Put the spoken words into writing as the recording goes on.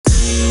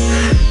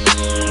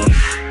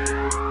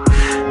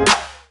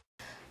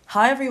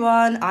Hi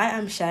everyone, I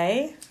am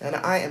Shay. And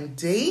I am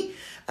Dee.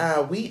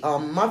 We are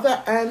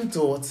mother and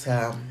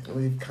daughter.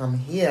 We've come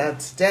here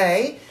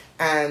today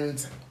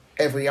and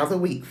every other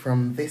week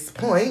from this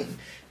point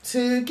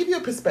to give you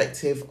a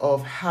perspective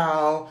of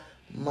how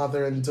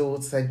mother and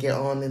daughter get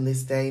on in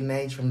this day and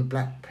age from the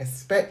Black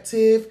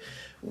perspective.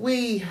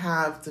 We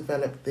have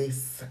developed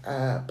this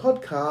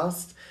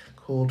podcast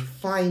called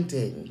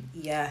Finding.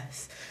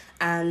 Yes,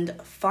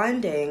 and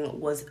Finding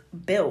was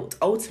built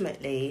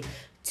ultimately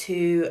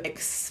to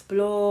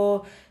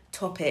explore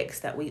topics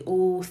that we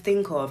all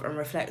think of and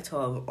reflect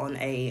on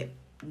a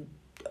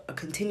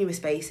continuous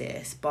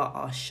basis but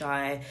are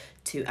shy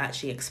to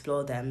actually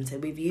explore them. So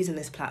we've used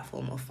this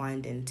platform of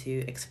Finding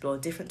to explore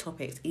different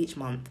topics each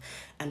month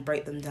and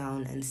break them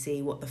down and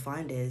see what the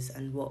find is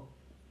and what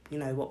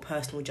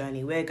personal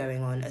journey we're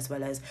going on, as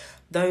well as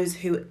those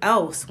who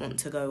else want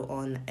to go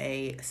on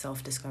a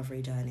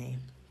self-discovery journey.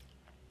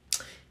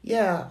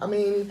 Yeah, I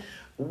mean,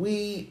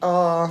 we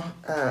are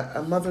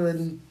a mother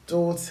and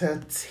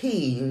daughter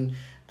team,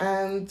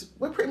 and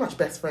we're pretty much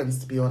best friends,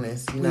 to be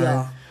honest. We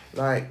are.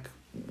 Like,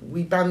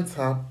 we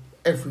banter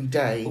every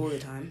day. All the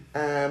time.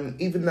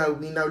 Even though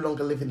we no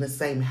longer live in the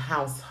same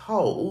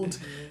household,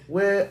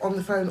 we're on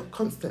the phone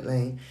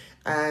constantly.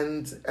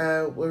 And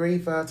we're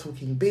either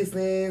talking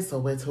business or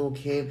we're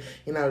talking,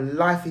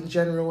 life in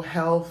general,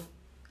 health,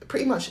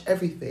 pretty much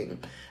everything.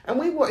 And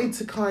we wanted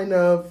to kind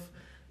of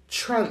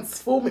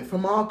transform it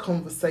from our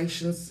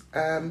conversations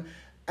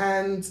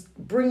and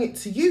bring it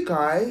to you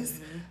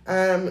guys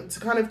to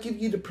kind of give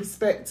you the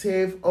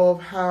perspective of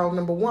how,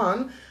 number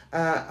one,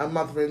 a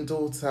mother and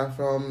daughter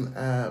from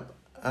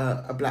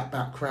a Black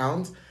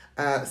background,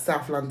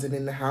 South London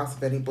in the house,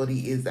 if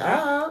anybody is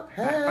out,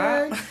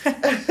 hey!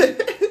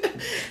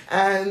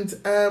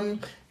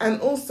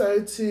 And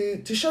also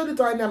to show the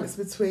dynamics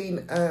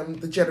between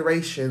the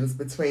generations,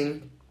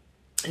 between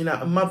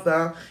a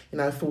mother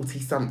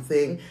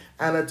 40-something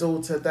and a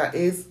daughter that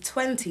is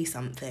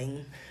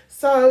 20-something.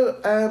 So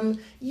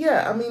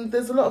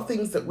there's a lot of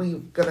things that we're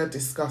gonna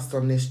discuss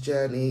on this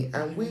journey,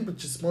 and we were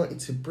just wanted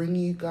to bring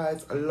you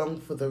guys along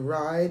for the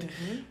ride.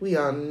 We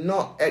are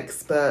not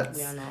experts.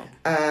 We are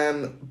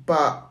not.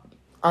 But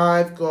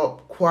I've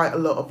got quite a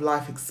lot of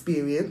life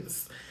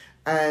experience.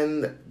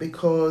 And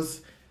because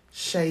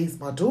Shay's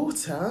my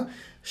daughter,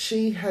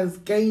 she has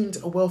gained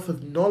a wealth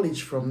of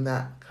knowledge from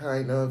that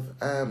kind of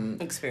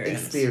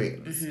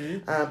experience.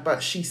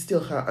 But she's still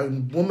her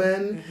own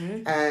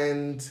woman,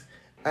 and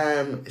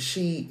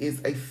she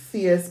is a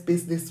fierce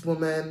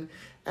businesswoman.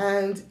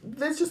 And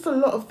there's just a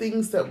lot of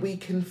things that we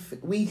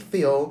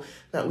feel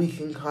that we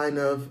can kind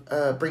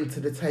of bring to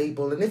the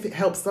table. And if it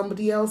helps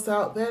somebody else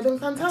out there, then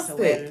fantastic. That's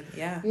a win.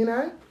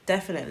 Yeah.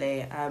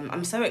 Definitely.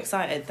 I'm so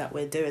excited that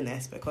we're doing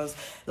this because,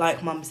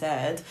 like Mum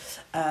said,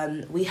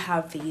 we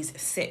have these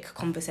sick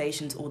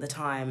conversations all the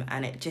time,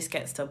 and it just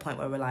gets to a point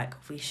where we're like,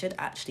 we should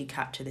actually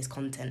capture this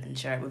content and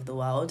share it with the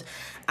world.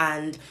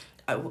 And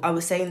I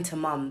was saying to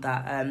Mum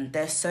that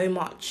there's so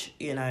much,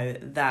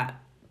 that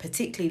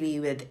particularly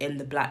within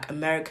the Black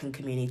American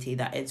community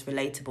that is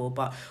relatable,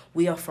 but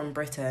we are from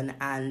Britain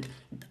and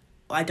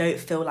I don't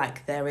feel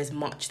like there is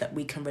much that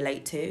we can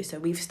relate to. So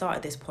we've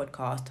started this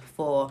podcast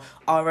for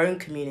our own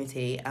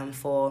community and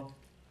for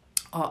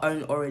our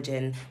own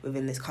origin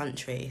within this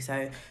country.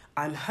 So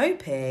I'm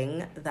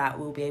hoping that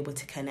we'll be able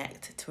to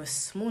connect to a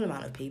small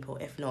amount of people,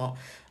 if not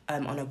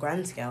on a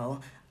grand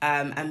scale,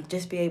 and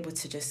just be able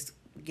to just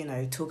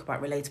talk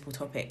about relatable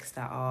topics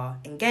that are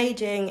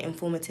engaging,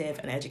 informative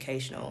and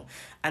educational,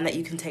 and that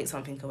you can take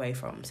something away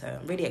from. So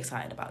I'm really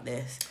excited about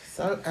this.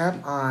 So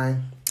am I.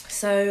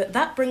 So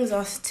that brings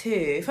us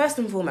to, first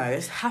and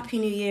foremost, Happy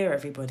New Year,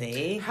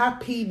 everybody.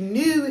 Happy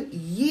New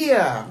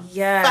Year.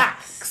 Yes.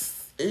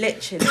 Facts.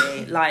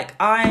 Literally.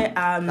 I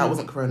am... That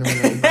wasn't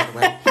Corona-related, by the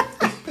way.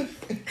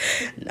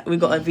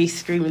 We've got to be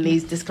screaming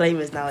these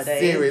disclaimers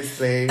nowadays.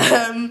 Seriously.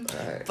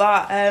 Right.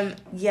 But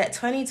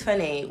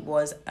 2020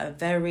 was a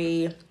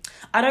very...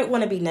 I don't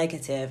want to be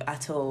negative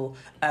at all,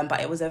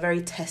 but it was a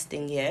very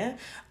testing year.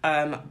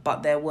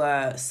 But there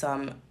were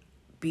some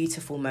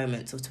beautiful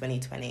moments of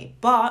 2020.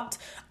 But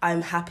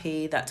I'm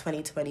happy that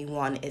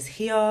 2021 is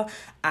here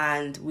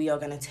and we are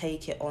going to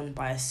take it on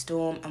by a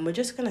storm and we're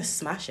just going to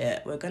smash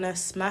it. We're going to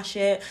smash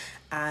it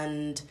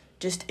and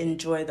just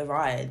enjoy the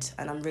ride.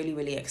 And I'm really,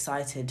 really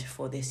excited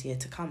for this year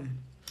to come.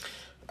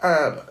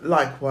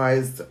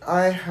 Likewise,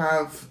 I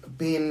have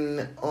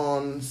been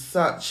on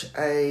such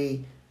a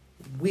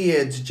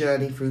weird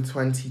journey through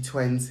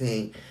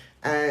 2020,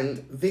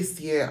 and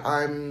this year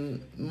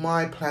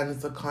my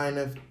plans are kind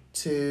of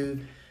to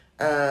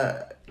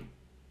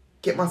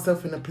get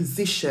myself in a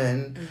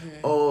position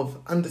of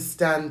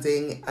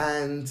understanding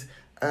and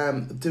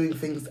doing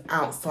things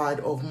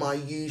outside of my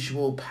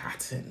usual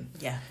pattern.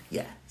 Yeah.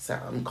 So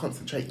I'm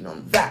concentrating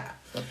on that.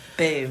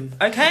 Boom.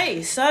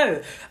 Okay,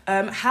 so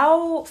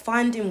how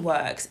Finding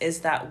works is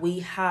that we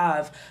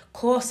have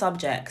core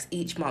subjects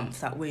each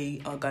month that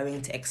we are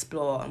going to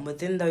explore, and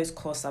within those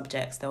core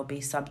subjects there'll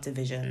be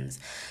subdivisions.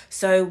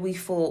 So we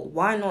thought,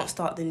 why not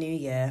start the new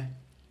year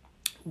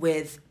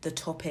with the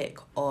topic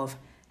of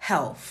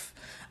health.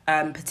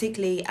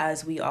 Particularly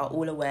as we are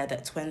all aware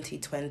that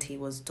 2020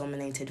 was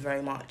dominated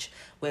very much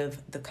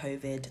with the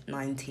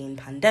COVID-19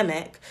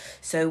 pandemic.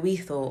 So we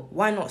thought,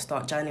 why not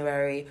start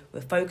January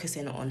with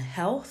focusing on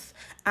health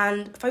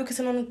and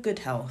focusing on good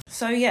health?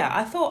 So yeah,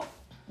 I thought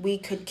we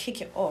could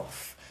kick it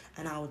off,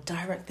 and I'll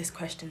direct this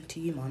question to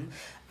you, Mum.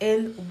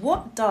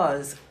 What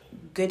does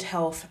good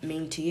health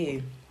mean to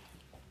you?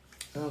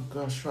 Oh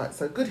gosh, right.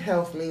 So good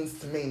health means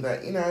to me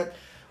that,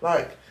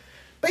 like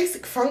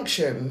basic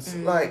functions,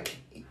 like,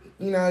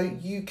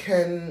 you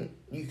can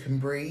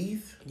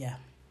breathe. Yeah.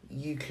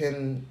 You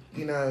can,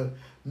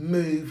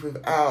 move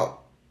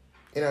without,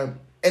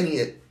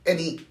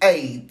 any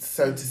aid,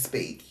 so to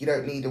speak. You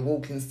don't need a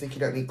walking stick.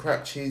 You don't need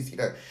crutches.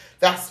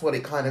 That's what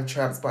it kind of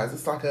transpires.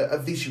 It's like a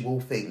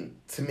visual thing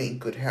to me,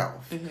 good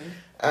health.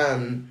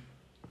 And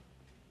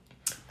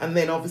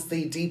then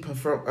obviously deeper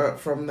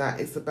from that,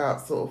 it's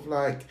about sort of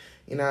like,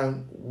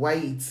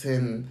 weight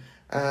and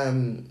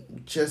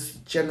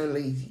just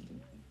generally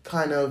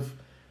kind of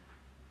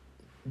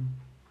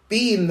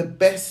being the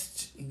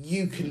best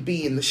you can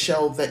be in the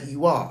shell that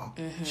you are.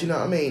 Do you know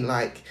what I mean?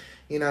 Like,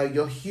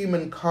 your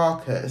human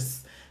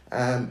carcass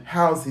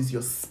houses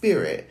your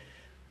spirit,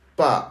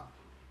 but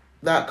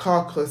that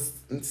carcass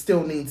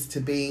still needs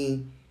to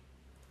be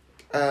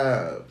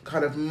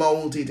kind of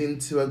molded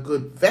into a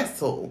good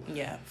vessel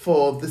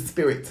for the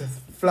spirit to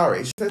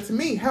flourish. So to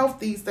me,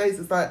 health these days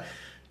is like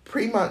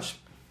pretty much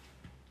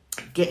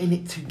getting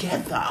it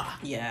together.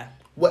 Yeah.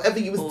 Whatever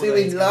you was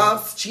doing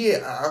last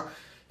year,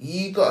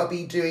 you got to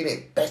be doing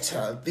it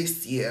better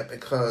this year,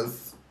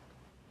 because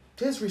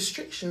there's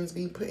restrictions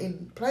being put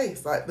in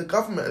place. Like, the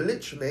government are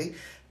literally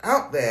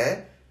out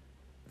there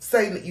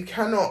saying that you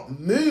cannot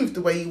move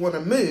the way you want to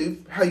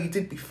move, how you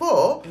did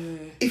before,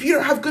 if you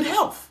don't have good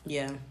health.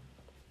 Yeah.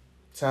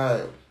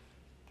 So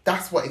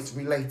that's what it's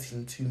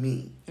relating to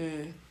me.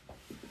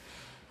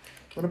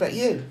 What about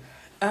you?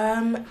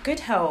 Good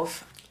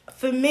health.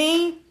 For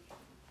me,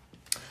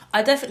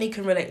 I definitely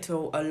can relate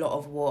to a lot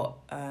of what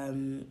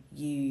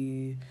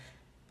you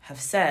have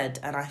said.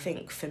 And I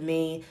think for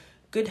me,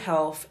 good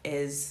health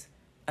is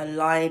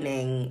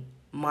aligning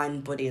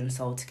mind, body and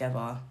soul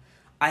together.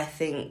 I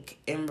think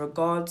in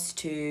regards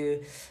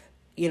to,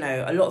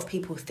 a lot of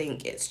people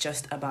think it's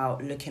just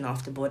about looking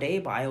after body,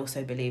 but I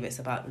also believe it's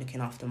about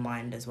looking after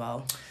mind as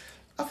well.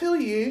 I feel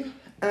you.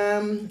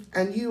 And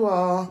you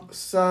are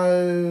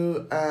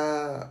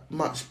so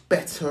much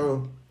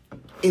better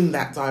in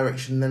that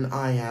direction than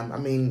I am. I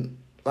mean,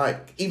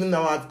 like, even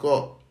though I've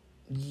got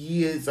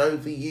years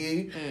over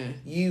you,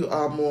 you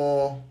are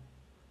more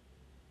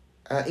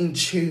in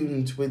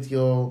tuned with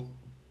your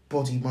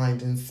body,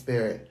 mind and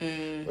spirit.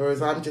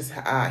 Whereas I'm just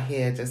out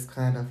here just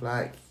kind of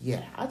like,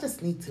 I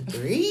just need to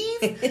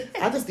breathe.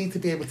 I just need to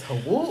be able to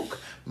walk.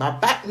 My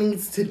back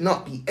needs to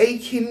not be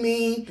aching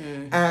me.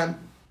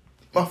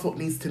 My foot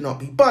needs to not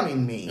be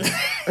bunning me.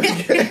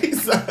 Okay,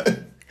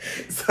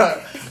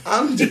 so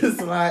I'm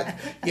just like,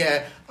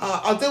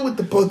 I'll deal with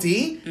the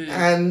body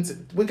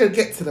and we're going to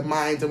get to the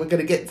mind and we're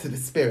going to get to the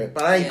spirit.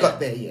 But I ain't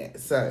got there yet,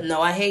 so.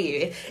 No, I hear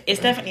you.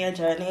 It's definitely a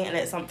journey, and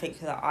it's something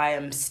that I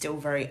am still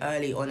very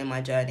early on in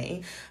my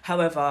journey.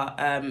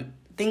 However,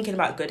 thinking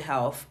about good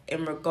health,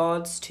 in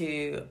regards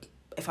to,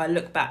 if I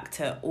look back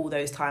to all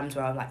those times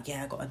where I'm like,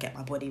 I got to get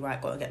my body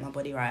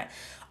right,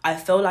 I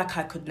feel like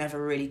I could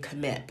never really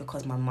commit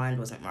because my mind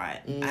wasn't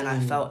right. And I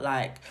felt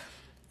like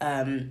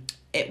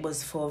it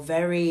was for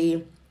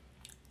very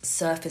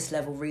surface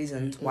level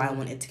reasons why I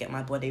wanted to get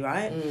my body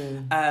right.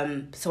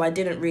 So I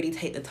didn't really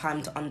take the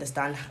time to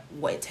understand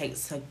what it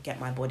takes to get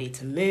my body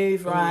to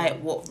move right,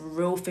 what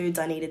real foods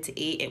I needed to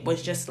eat. It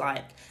was just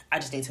like, I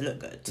just need to look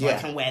good so I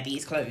can wear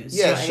these clothes.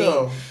 Yeah, you know what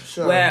I mean?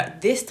 Sure. Where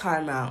this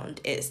time round,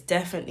 it's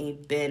definitely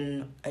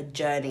been a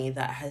journey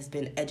that has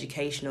been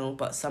educational,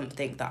 but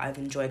something that I've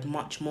enjoyed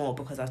much more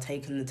because I've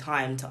taken the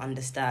time to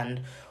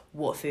understand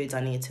what foods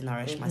I need to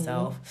nourish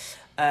myself,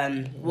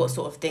 what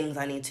sort of things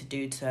I need to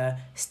do to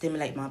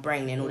stimulate my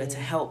brain in order to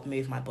help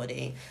move my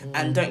body.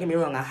 And don't get me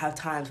wrong, I have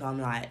times where I'm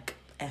like,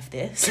 F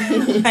this,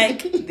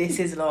 like, this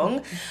is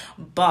long.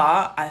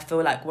 But I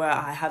feel like where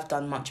I have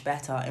done much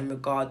better in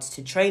regards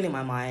to training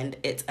my mind,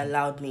 it's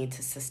allowed me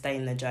to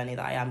sustain the journey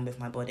that I am with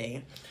my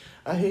body.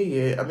 I hear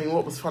you. I mean,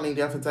 what was funny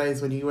the other day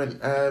is when you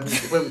went,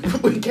 when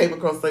we came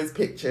across those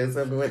pictures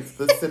and we went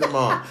to the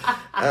cinema.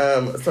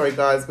 Sorry,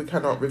 guys, we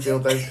cannot reveal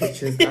those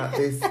pictures at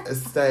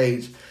this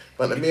stage.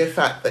 But the mere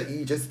fact that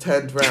you just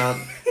turned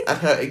around and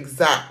her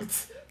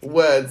exact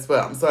words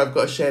were, I'm sorry, I've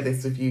got to share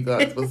this with you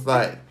guys, was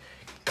like,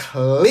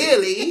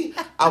 clearly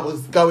I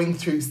was going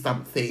through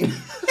something.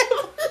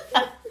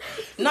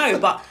 No,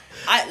 but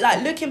I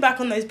like looking back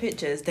on those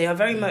pictures, they are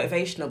very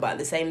motivational, but at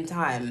the same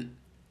time,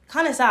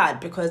 kind of sad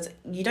because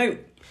you don't,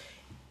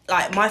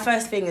 like, my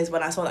first thing is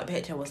when I saw that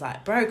picture was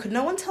like, bro, could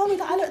no one tell me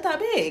that I look that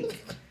big?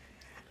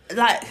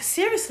 Like,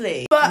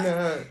 seriously. But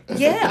No.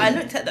 yeah, I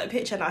looked at that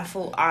picture and I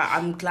thought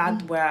I'm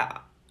glad where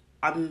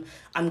I'm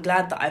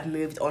glad that I've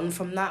moved on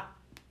from that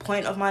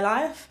point of my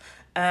life.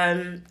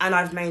 And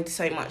I've made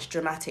so much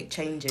dramatic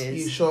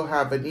changes. You sure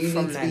have, and you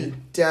need to be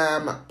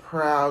damn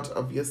proud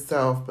of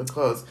yourself,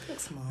 because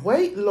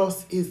weight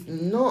loss is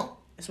not...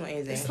 It's not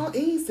easy. It's not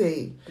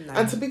easy. No.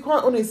 And to be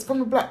quite honest, from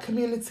the black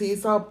community,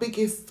 it's our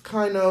biggest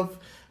kind of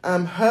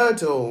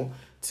hurdle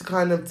to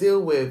kind of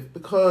deal with,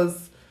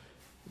 because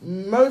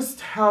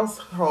most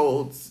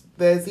households,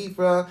 there's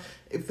either...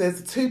 If there's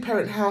a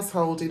 2-parent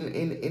household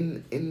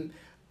in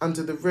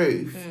under the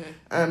roof,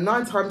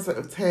 9 times out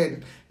of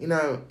 10, you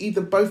know, either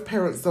both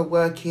parents are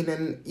working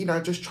and, you know,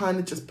 just trying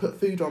to just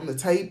put food on the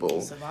table.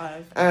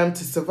 To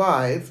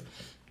survive.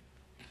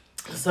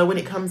 So when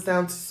it comes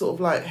down to sort of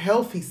like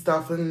healthy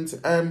stuff and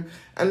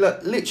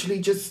look, literally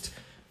just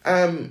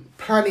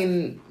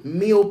planning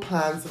meal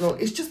plans and all,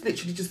 it's just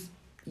literally just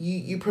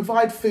you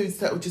provide foods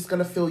that are just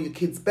going to fill your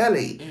kid's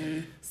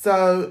belly.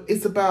 So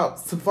it's about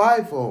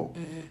survival.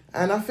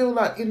 And I feel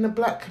like in the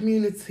black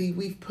community,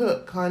 we've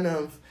put kind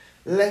of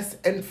less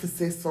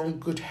emphasis on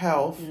good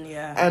health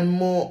and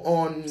more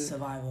on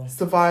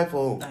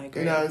survival. I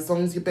agree. You know, as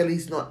long as your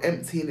belly's not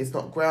empty and it's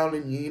not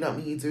growling you, you know what I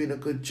mean, you're doing a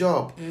good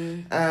job.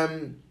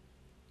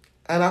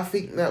 And I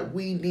think that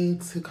we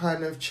need to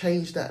kind of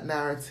change that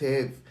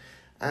narrative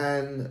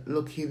and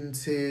look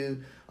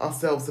into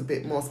ourselves a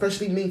bit more,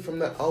 especially me from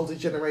the older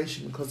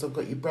generation, because I've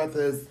got your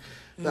brothers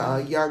that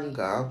are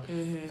younger,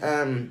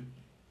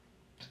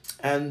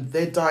 and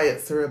their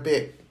diets are a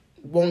bit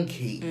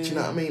wonky. Do you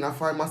know what I mean? I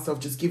find myself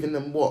just giving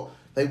them what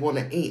they want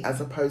to eat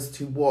as opposed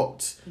to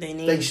what they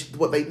need,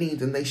 what they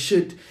need and they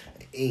should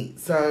eat.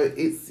 So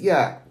it's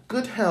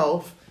good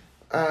health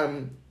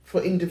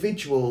for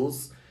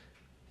individuals.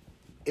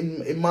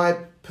 In my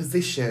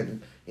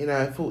position, you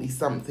know,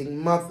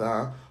 40-something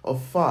mother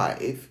of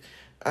 5,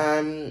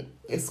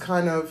 it's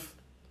kind of,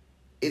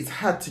 it's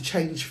had to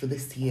change for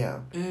this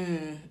year.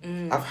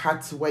 I've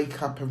had to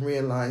wake up and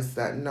realise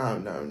that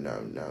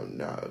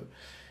no.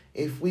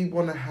 If we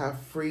want to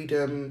have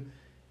freedom,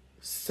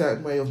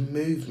 certain way of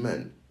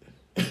movement,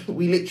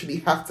 we literally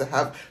have to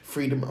have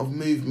freedom of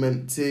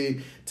movement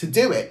to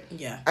do it.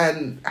 Yeah.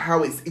 And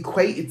how it's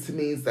equated to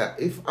me is that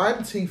if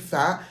I'm too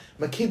fat,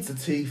 my kids are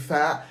too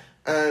fat,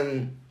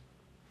 and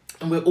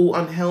we're all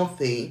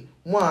unhealthy,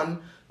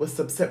 one, we're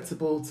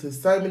susceptible to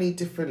so many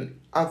different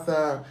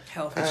other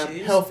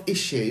health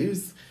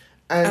issues.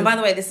 And by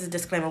the way, this is a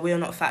disclaimer, we are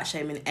not fat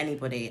shaming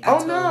anybody at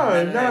all.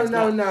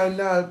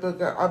 No.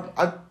 But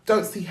I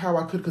don't see how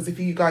I could, because if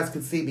you guys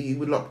could see me, you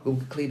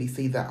would clearly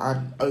see that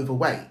I'm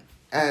overweight.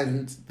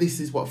 And this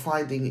is what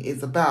Finding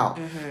is about.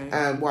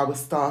 Why we're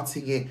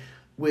starting it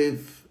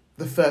with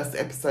the first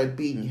episode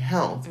being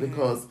health,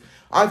 because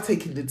I've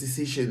taken the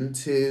decision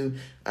to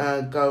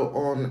go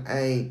on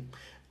a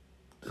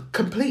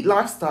complete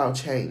lifestyle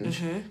change.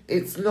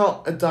 It's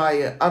not a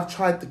diet. I've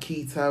tried the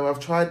keto, I've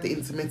tried the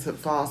intermittent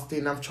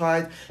fasting, I've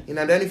tried, you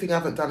know, the only thing I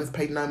haven't done is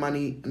paid no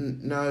money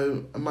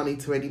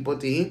to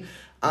anybody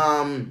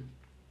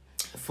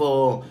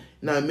for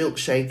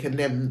milkshake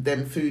and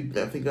them food.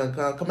 I think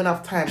I'm coming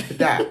off time for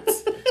that.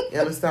 You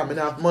understand me?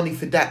 Now have money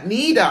for that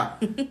neither.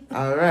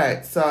 All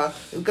right, so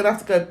we're gonna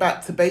have to go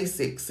back to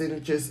basics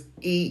and just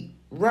eat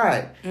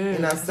right. You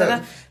know, so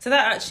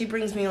that actually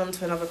brings me on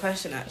to another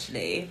question.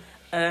 Actually,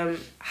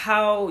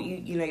 how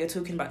you're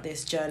talking about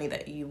this journey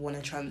that you want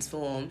to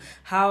transform.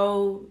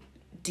 How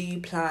do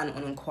you plan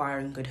on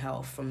acquiring good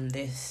health from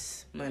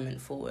this moment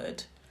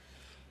forward?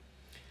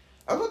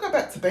 I'm gonna go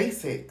back to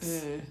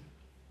basics.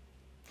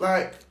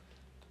 Like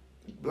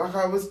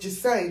I was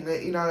just saying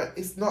that, you know,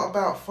 it's not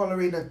about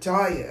following a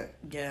diet.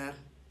 Yeah.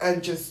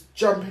 And just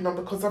jumping on,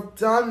 because I've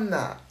done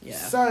that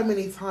so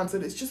many times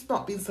and it's just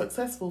not been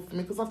successful for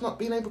me because I've not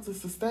been able to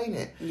sustain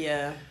it.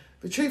 Yeah.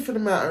 The truth of the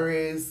matter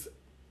is,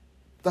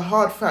 the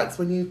hard facts,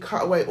 when you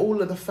cut away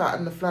all of the fat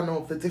and the flannel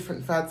of the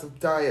different fads of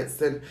diets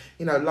and,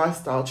 you know,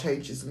 lifestyle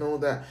changes and all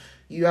that,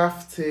 you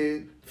have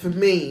to, for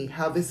me,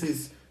 how this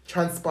is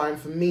transpiring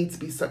for me to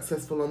be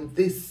successful on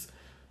this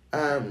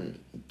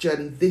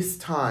journey this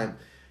time,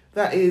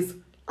 that is,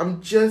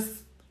 I'm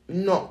just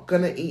not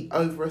going to eat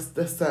over a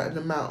certain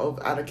amount of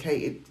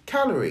allocated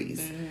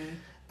calories.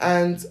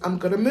 And I'm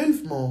going to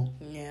move more.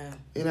 Yeah.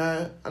 You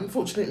know,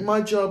 unfortunately,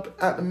 my job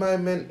at the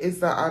moment is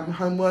that I'm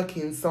home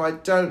working, so I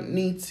don't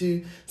need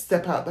to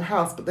step out the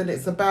house. But then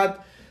it's a bad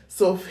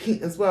sort of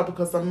heat as well,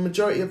 because the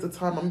majority of the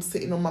time I'm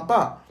sitting on my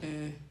butt.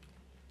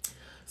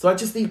 So I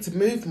just need to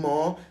move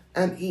more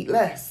and eat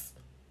less.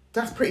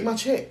 That's pretty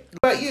much it.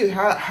 What about you?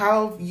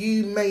 How have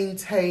you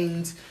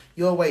maintained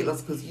your weight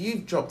loss? Because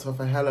you've dropped off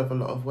a hell of a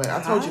lot of weight. I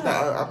told you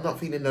that I'm not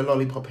feeling the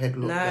lollipop head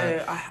look. No,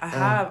 I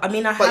have. I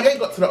mean, But you ain't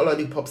got to that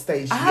lollipop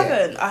stage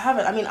yet. I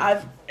haven't. I mean,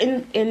 I've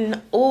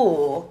in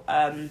all.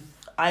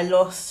 I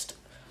lost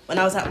when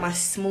I was at my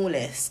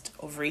smallest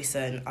of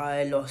recent.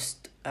 I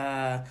lost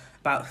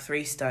about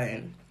 3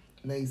 stone.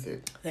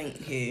 Amazing.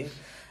 Thank you.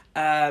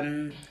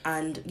 And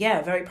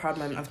yeah, very proud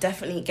moment. I've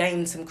definitely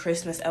gained some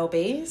Christmas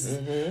lbs.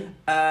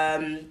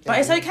 But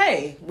it's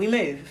okay, we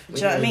move. Do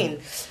you know what I mean?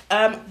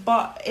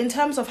 But in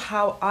terms of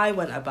how I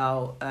went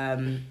about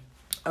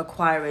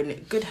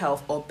acquiring good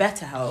health, or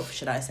better health,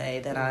 should I say,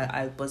 than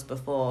I was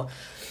before,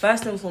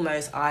 first and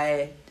foremost,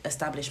 I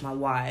established my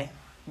why.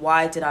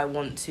 Why did I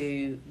want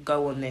to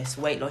go on this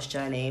weight loss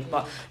journey?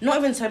 But not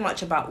even so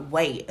much about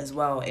weight as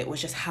well. It was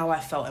just how I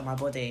felt in my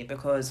body,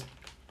 because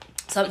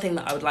something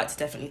that I would like to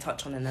definitely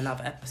touch on in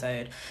another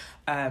episode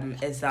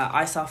is that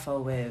I suffer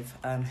with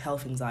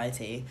health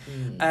anxiety.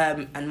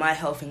 And my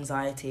health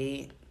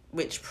anxiety,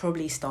 which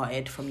probably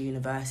started from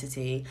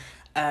university,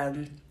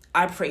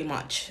 I pretty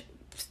much,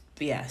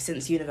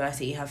 since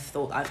university have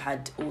thought I've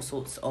had all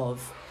sorts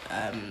of,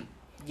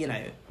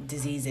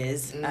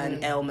 diseases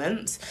and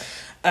ailments.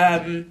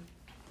 And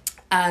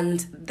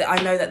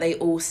I know that they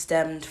all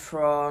stemmed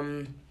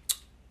from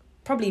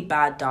probably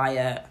bad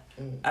diet,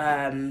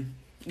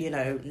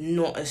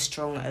 not as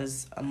strong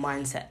as a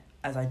mindset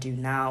as I do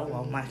now.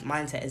 Well, my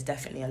mindset is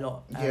definitely a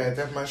lot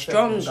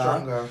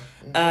stronger.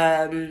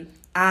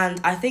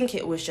 And I think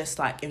it was just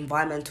like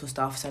environmental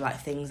stuff. So like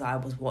things I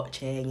was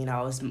watching,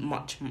 I was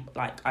much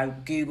like, I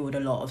Googled a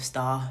lot of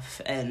stuff,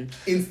 and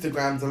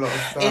Instagrammed a lot of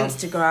stuff.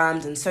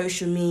 Instagrams and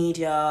social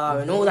media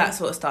and all that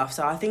sort of stuff.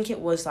 So I think it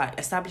was like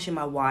establishing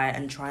my why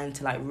and trying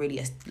to like really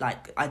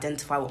like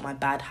identify what my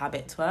bad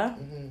habits were.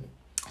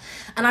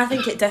 And I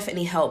think it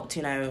definitely helped.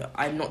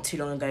 I not too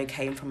long ago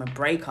came from a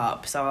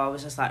breakup, so I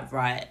was just like,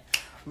 right,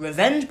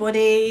 revenge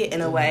body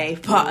in a way,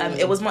 but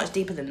it was much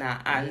deeper than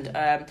that.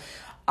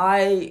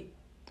 And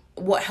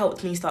what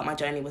helped me start my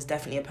journey was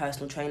definitely a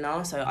personal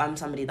trainer. So I'm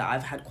somebody that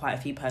I've had quite a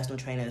few personal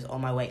trainers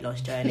on my weight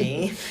loss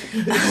journey.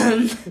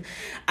 And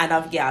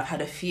I've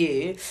had a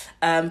few.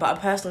 But a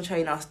personal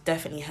trainer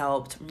definitely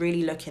helped,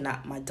 really looking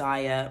at my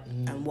diet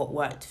and what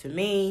worked for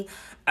me.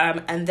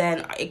 And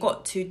then it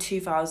got to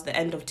the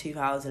end of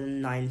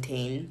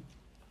 2019.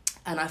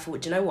 And I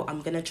thought, you know what,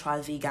 I'm going to try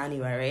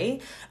Veganuary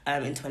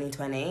in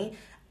 2020.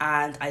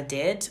 And I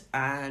did,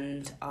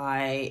 and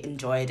I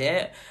enjoyed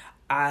it.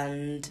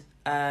 And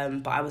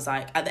but I was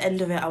like, at the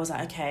end of it, I was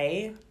like,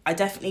 okay, I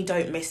definitely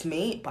don't miss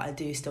meat, but I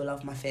do still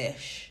love my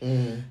fish.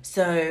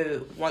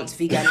 So once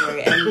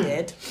Veganuary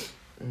ended,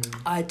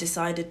 I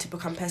decided to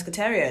become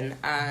pescatarian,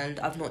 and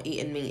I've not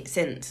eaten meat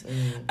since.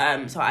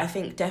 So I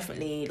think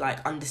definitely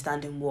like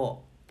understanding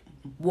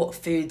what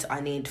foods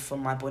I need for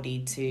my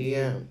body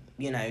to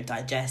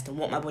digest, and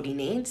what my body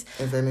needs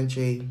as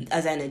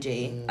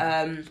energy.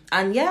 And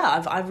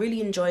I've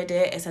really enjoyed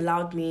it. It's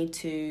allowed me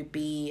to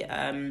be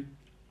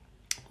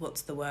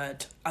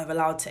I've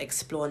allowed to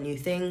explore new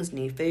things,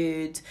 new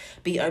foods,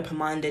 be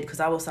open-minded,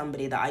 because I was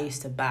somebody that I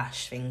used to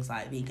bash things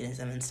like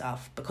veganism and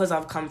stuff, because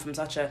I've come from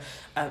such a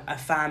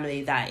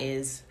family that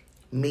is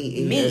meat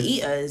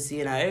eaters,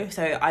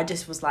 so I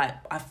just was like,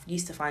 I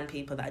used to find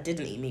people that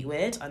didn't eat meat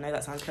weird. I know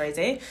that sounds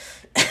crazy,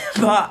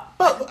 but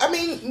I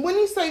mean, when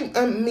you say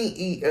meat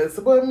eaters,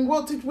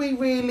 what did we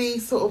really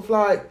sort of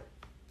like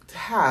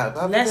have?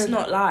 Let's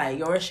not lie,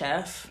 you're a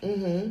chef,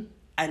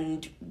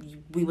 and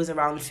we was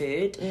around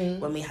food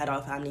when we had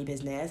our family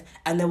business,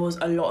 and there was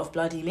a lot of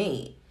bloody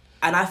meat,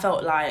 and I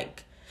felt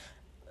like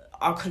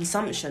our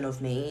consumption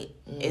of meat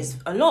is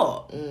a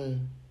lot.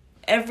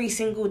 Every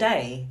single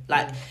day.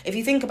 Like, if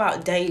you think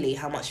about daily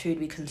how much food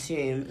we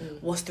consume,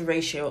 what's the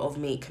ratio of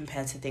meat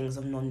compared to things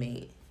of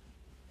non-meat?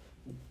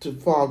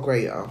 Far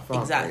greater.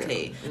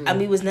 Exactly. And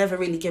we was never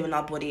really giving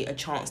our body a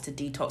chance to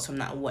detox from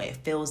that, what it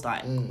feels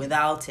like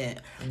without it.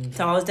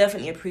 So I was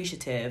definitely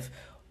appreciative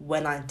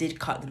when I did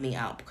cut the meat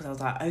out, because I was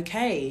like,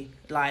 okay,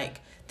 like,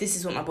 this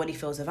is what my body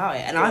feels about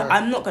it. And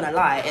I'm not going to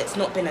lie, it's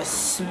not been a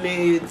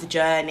smooth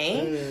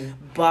journey,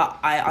 but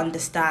I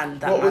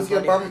understand that. What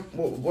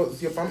was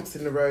your bumps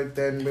in the road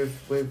then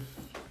with...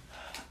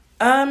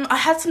 I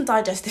had some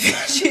digestive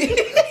issues.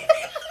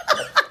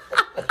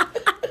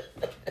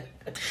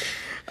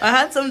 I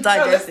had some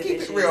digestive issues.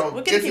 Let's keep it real. We're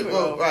going to keep it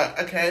real. Right,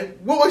 okay.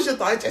 What was your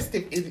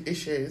digestive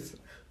issues?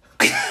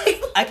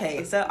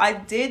 Okay, so I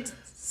did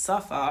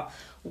suffer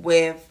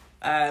with,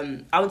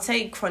 I would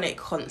say, chronic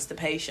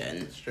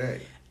constipation.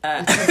 Straight.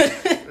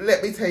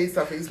 Let me tell you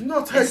something. It's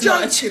not her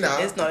joke,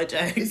 It's not a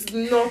joke. It's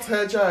not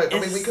her joke. I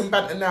mean, we can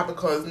banter now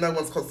because no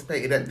one's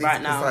constipated at this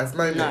precise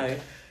moment. No.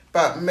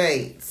 But,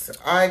 mate,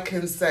 I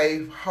can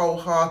say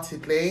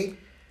wholeheartedly,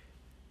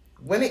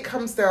 when it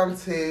comes down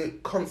to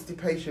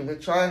constipation,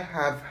 which I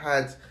have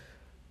had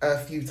a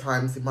few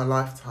times in my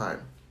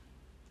lifetime,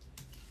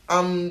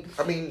 I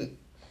mean,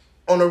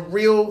 on a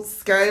real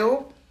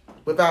scale,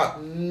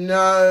 without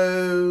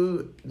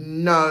no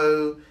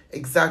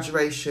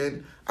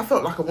exaggeration, I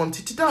felt like I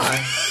wanted to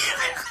die.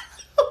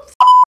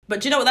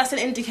 But do you know what that's an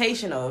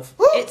indication of?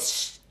 What?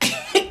 It's...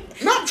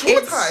 Not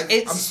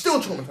traumatised. I'm still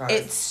traumatised.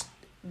 It's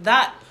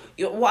that...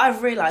 What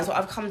I've realised, what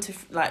I've come to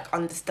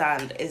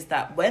understand, is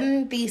that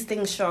when these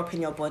things show up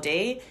in your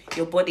body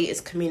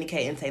is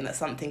communicating, saying that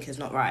something is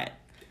not right.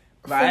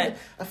 right?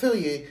 I feel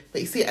you.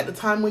 But you see, at the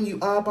time when you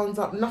are buns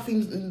up,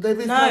 there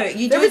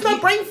is no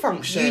brain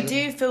function. You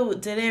do feel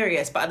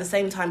delirious, but at the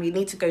same time, you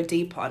need to go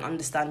deeper and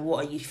understand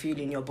what are you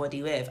fueling your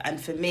body with. And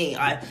for me,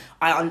 I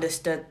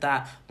understood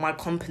that my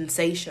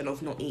compensation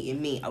of not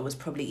eating meat, I was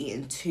probably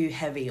eating too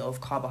heavy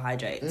of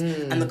carbohydrates.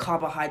 And the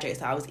carbohydrates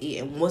that I was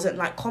eating wasn't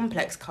like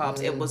complex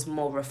carbs, it was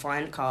more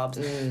refined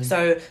carbs.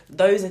 So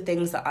those are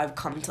things that I've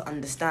come to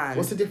understand.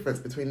 What's the difference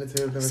between the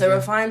two of them? So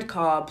refined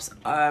carbs,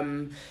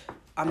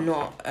 I'm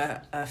not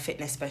a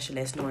fitness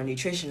specialist nor a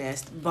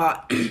nutritionist,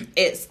 but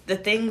it's the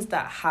things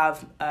that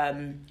have,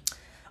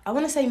 I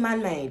want to say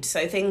man-made.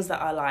 So things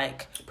that are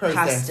like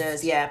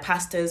processed.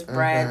 pastas,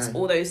 breads,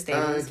 all those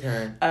things.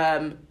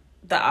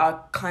 That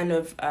are kind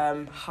of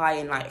high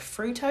in like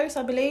fructose,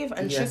 I believe,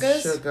 and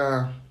sugars.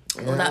 Sugar.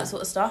 All that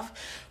sort of stuff.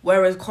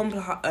 Whereas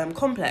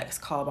complex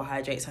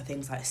carbohydrates are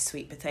things like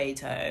sweet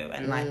potato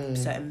and like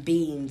certain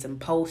beans and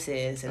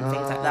pulses and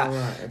things like that.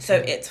 Right, okay. So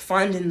it's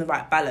finding the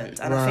right balance.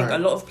 And I think a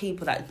lot of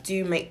people that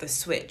do make the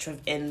switch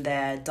in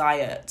their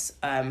diets,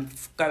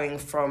 going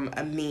from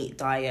a meat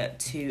diet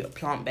to a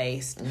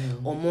plant-based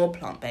or more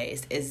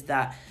plant-based, is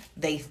that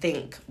they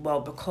think,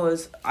 well,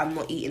 because I'm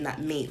not eating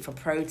that meat for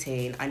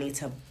protein, I need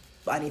to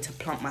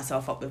plump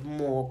myself up with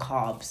more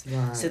carbs.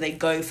 Right. So they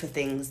go for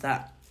things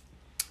that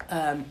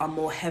are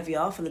more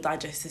heavier for the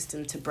digestive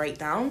system to break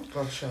down.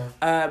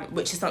 Gotcha.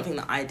 Which is something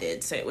that I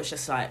did. So it was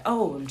just like,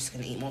 oh, I'm just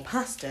going to eat more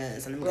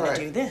pastas and I'm going to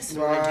do this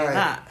and I'm going to do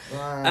that.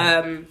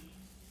 Right.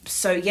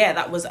 So yeah,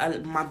 that was,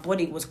 my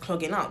body was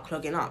clogging up.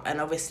 And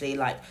obviously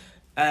like,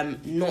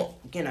 not,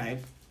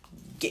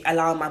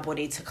 allowing my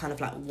body to kind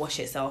of like wash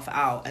itself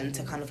out and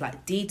to kind of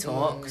like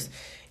detox.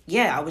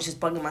 Yeah, I was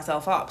just bugging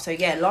myself up. So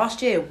yeah,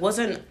 last year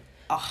wasn't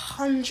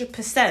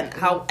 100%.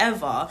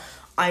 However,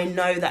 I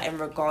know that in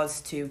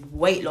regards to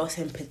weight loss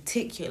in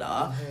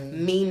particular,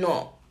 me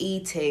not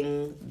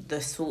eating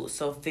the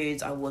sorts of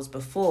foods I was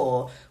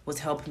before was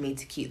helping me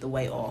to keep the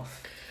weight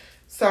off.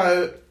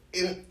 So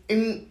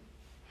in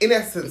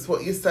essence,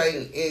 what you're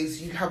saying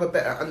is you have a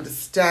better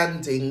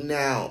understanding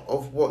now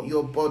of what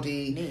your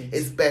body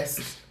is best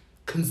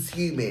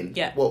consuming.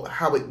 Yeah.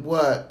 How it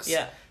works.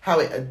 Yeah. How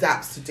it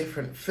adapts to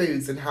different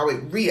foods and how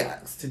it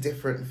reacts to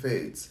different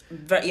foods.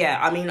 But yeah,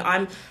 I'm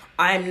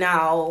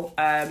now,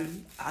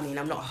 I'm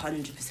not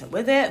 100%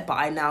 with it, but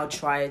I now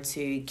try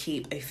to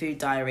keep a food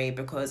diary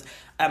because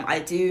I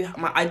do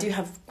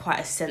have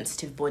quite a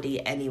sensitive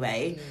body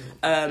anyway.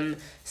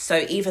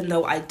 So even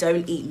though I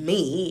don't eat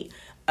meat,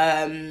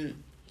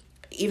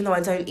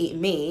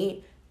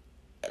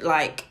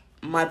 like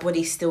my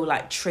body still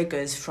like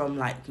triggers from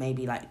like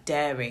maybe like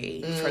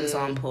dairy, for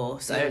example.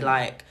 So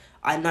like,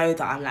 I know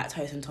that I'm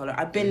lactose intolerant.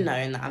 I've been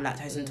known that I'm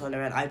lactose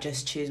intolerant. I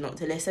just choose not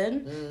to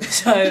listen.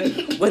 So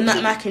when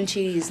that mac and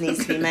cheese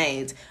needs to be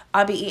made,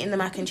 I'll be eating the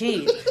mac and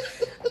cheese.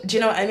 Do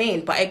you know what I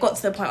mean? But it got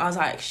to the point I was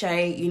like,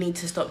 Shay, you need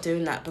to stop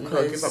doing that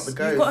because you've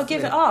got to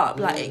give it up.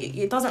 Like,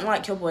 it doesn't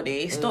like your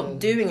body. Stop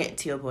doing it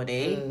to your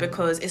body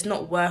because it's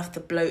not worth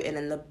the bloating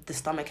and the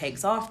stomach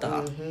aches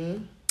after.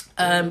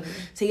 So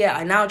yeah,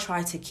 I now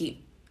try to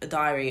keep a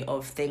diary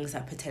of things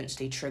that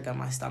potentially trigger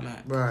my stomach.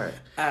 Right.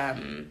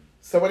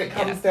 So when it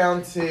comes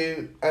down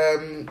to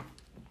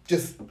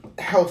just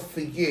health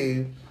for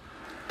you,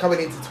 coming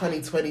into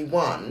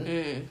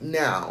 2021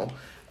 now,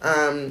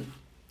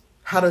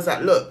 how does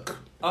that look?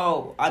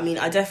 Oh, I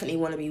definitely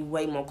want to be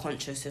way more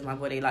conscious of my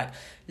body. Like,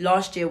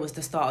 last year was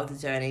the start of the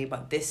journey,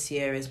 but this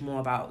year is more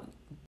about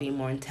being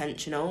more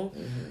intentional.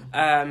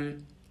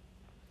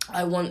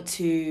 I want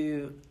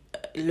to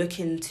look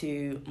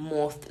into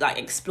more, like,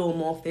 explore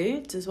more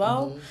foods as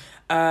well.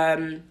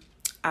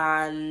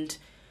 And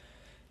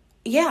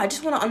yeah, I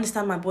just want to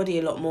understand my body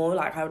a lot more.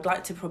 Like, I would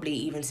like to probably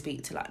even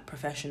speak to like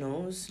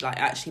professionals, like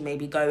actually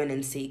maybe going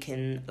and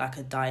seeking like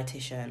a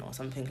dietitian or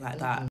something like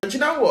that. But you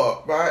know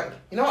what, right?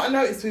 You know what I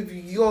noticed with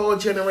your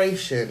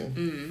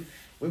generation?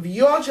 With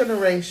your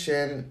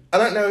generation, I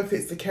don't know if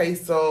it's the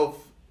case of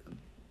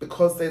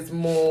because there's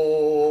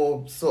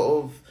more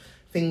sort of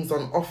things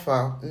on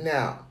offer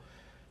now.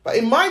 But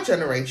in my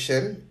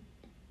generation,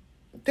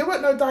 there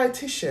weren't no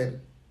dietitian.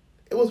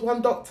 It was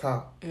one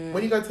doctor.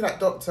 When you go to that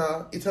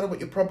doctor, you tell them what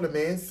your problem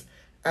is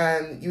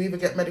and you either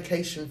get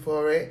medication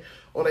for it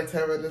or they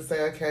turn around and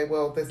say, okay,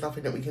 well, there's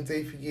nothing that we can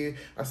do for you.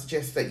 I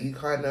suggest that you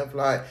kind of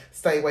like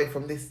stay away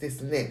from this,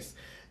 this and this.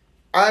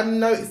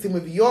 I'm noticing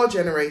with your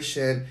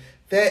generation,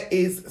 there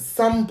is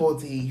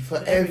somebody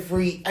for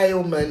every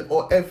ailment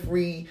or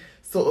every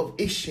sort of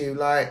issue.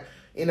 Like,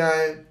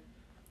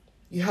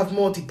 you have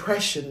more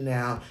depression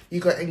now.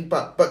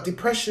 But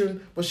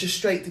depression was just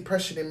straight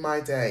depression in my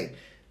day.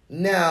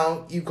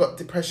 Now you've got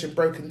depression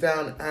broken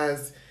down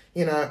as,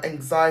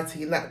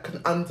 anxiety, and that can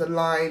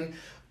underline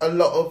a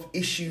lot of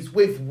issues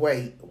with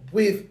weight,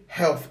 with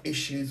health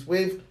issues,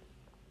 with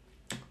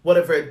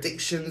whatever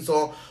addictions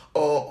or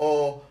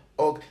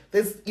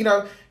there's,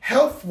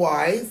 health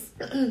wise,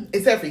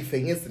 it's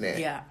everything, isn't it?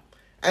 Yeah.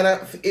 And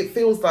it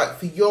feels like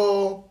for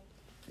you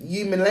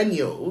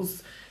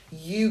millennials,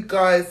 you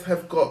guys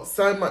have got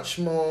so much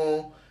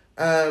more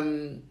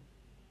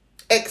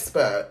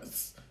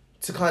experts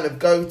to kind of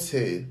go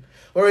to.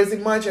 Whereas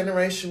in my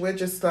generation, we're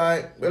just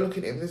like, we're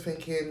looking at him and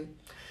thinking,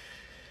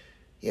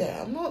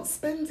 yeah, I'm not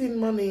spending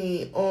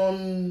money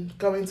on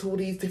going to all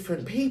these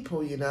different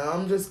people, you know.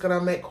 I'm just going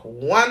to make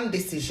one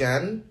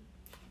decision,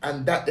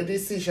 and that the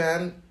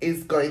decision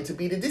is going to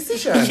be the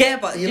decision. Yeah,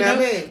 but you know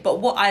what I mean?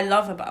 But what I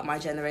love about my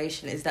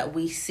generation is that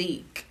we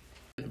seek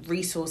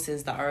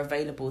resources that are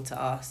available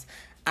to us,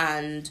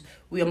 and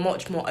we are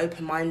much more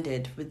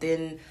open-minded.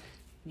 Within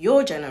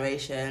your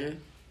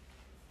generation,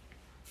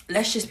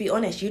 let's just be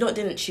honest, you lot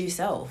didn't choose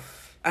self.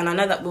 And I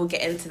know that we'll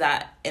get into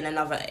that in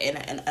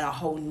a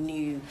whole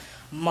new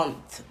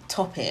month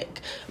topic.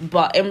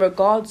 But in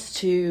regards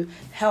to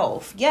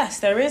health,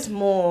 yes, there is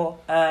more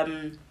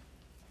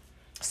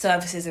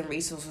services and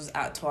resources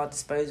to our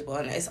disposal,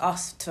 and it's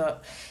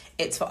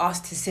for us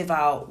to sieve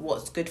out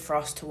what's good for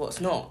us to what's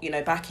not. You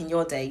know, back in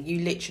your day, you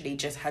literally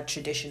just had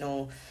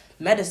traditional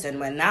medicine,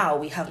 where now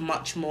we have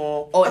much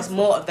more, or it's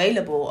more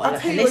available on a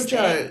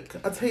holistic.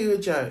 I'll tell you a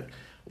joke.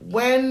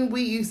 When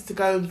we used to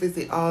go and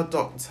visit our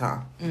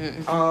doctor,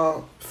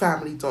 our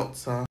family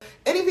doctor,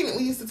 anything that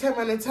we used to turn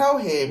around and tell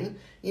him,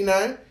 you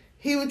know,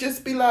 he would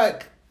just be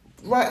like,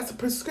 write us a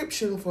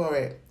prescription for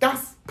it.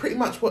 That's pretty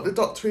much what the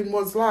doctoring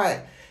was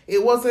like.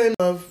 It wasn't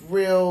of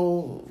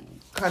real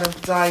kind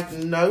of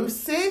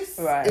diagnosis.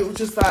 Right. It was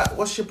just like,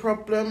 what's your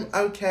problem?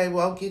 Okay,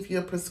 well, I'll give you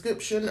a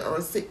prescription or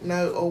a sick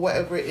note or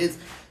whatever it is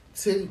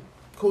to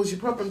cause your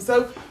problem.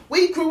 So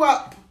we grew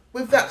up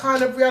with that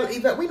kind of reality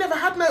that we never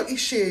had no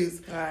issues.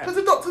 Because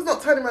the doctor's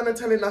not turning around and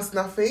telling us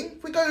nothing.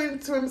 If we go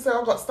into him and say,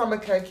 I've got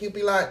stomachache, he'll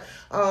be like,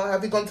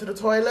 have you gone to the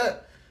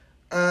toilet?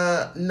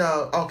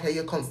 No. Okay,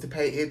 you're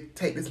constipated.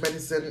 Take this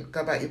medicine,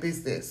 go about your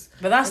business.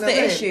 But that's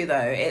the issue, though.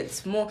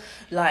 It's more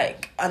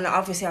like, and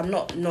obviously I'm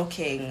not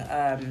knocking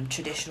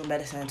traditional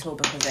medicine at all,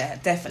 because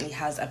it definitely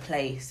has a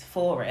place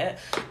for it.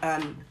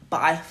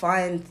 But I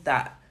find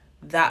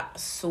that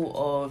sort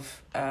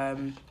of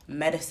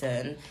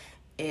medicine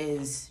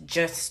is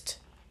just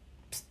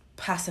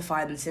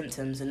pacifying the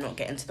symptoms and not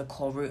getting to the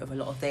core root of a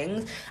lot of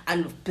things,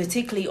 and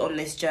particularly on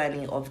this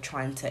journey of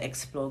trying to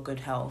explore good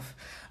health.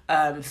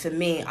 For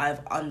me,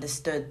 I've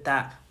understood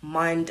that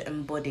mind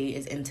and body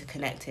is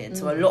interconnected.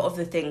 So a lot of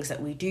the things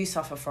that we do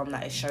suffer from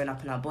that is showing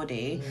up in our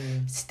body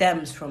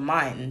stems from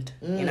mind.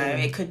 You know,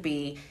 it could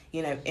be,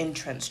 you know,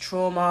 entrenched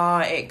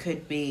trauma, it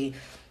could be,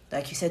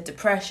 like you said,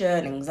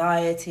 depression,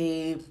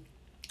 anxiety,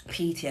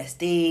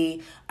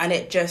 PTSD, and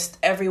it just,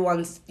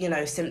 everyone's, you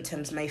know,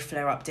 symptoms may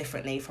flare up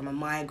differently. From a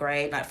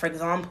migraine, like for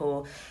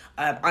example,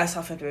 I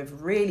suffered with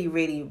really,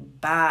 really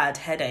bad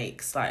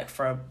headaches like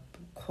for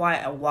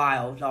quite a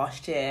while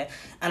last year,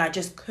 and I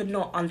just could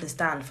not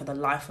understand for the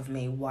life of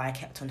me why I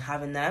kept on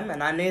having them.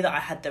 And I knew that I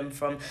had them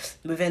from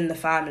within the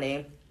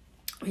family.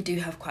 We do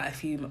have quite a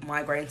few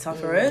migraine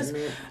sufferers.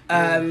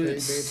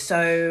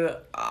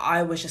 So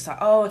I was just like,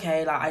 oh,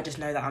 okay, like I just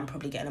know that I'm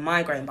probably getting a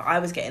migraine. But I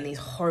was getting these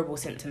horrible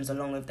symptoms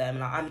along with them.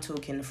 Like I'm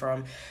talking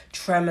from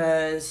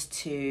tremors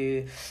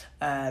to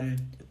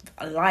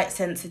light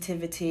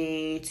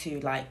sensitivity to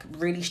like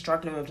really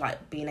struggling with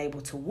like being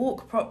able to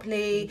walk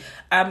properly.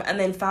 And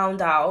then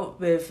found out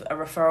with a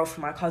referral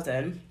from my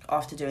cousin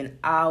after doing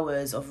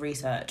hours of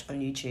research on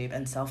YouTube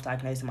and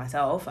self-diagnosing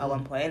myself at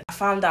one point. I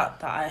found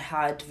out that I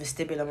had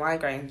vestibular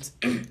migraines.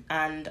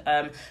 And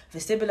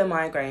vestibular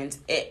migraines,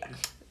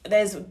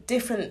 there's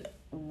different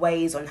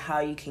ways on how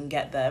you can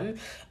get them,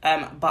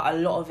 but a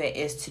lot of it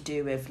is to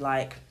do with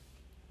like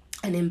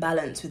an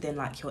imbalance within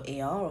like your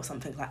ER or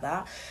something like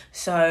that.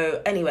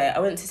 So anyway, I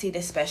went to see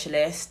this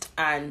specialist,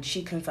 and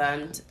she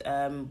confirmed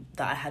that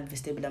I had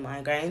vestibular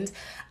migraines,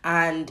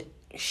 and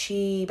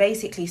she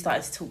basically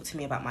started to talk to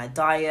me about my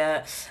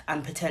diet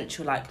and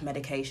potential like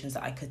medications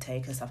that I could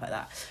take and stuff like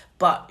that.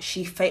 But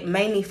she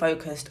mainly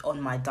focused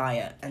on my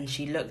diet, and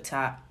she looked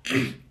at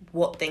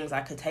what things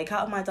I could take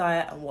out of my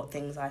diet and what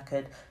things I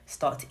could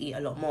start to eat a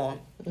lot more.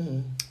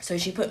 So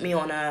she put me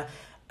on a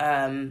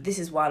this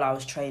is while I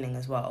was training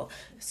as well.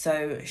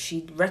 So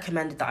she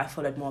recommended that I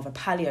followed more of a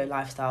paleo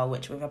lifestyle,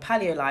 which with a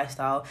paleo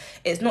lifestyle,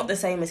 it's not the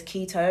same as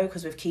keto,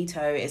 because with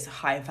keto it's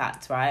high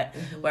fat, right?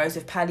 Whereas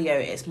with paleo,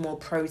 it's more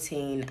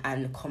protein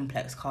and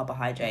complex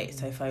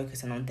carbohydrates. So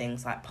focusing on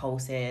things like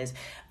pulses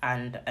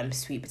and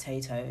sweet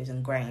potatoes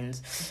and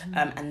grains,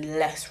 and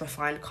less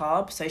refined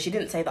carbs. So she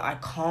didn't say that I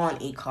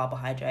can't eat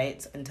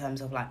carbohydrates in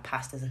terms of like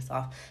pastas and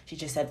stuff. She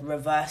just said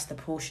reverse the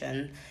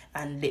portion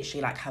and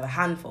literally like have a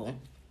handful.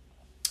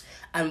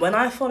 And when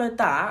I followed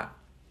that,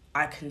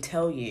 I can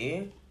tell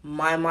you,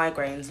 my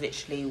migraines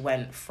literally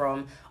went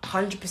from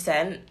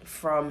 100%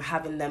 from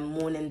having them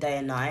morning, day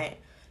and night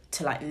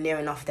to like near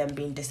enough them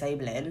being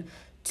disabling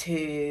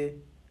to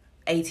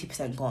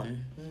 80%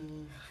 gone.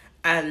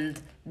 And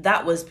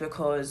that was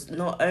because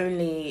not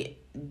only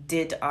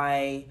did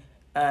I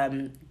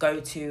go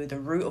to the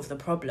root of the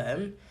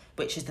problem,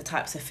 which is the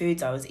types of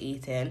foods I was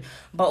eating,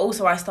 but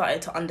also I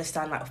started to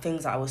understand like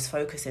things that I was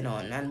focusing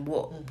on and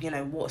what, you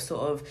know, what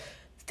sort of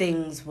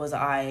things was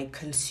I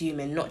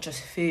consuming, not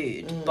just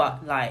food,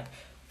 but like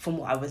from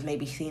what I was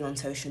maybe seeing on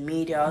social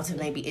media to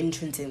maybe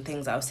intrinsic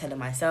things I was telling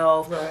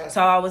myself. Right.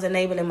 So I was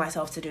enabling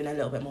myself to doing a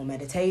little bit more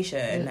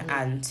meditation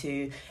and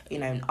to,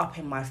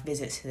 upping my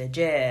visits to the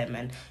gym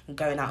and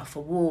going out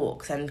for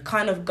walks and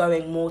kind of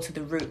going more to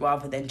the root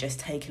rather than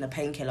just taking a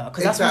painkiller.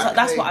 Because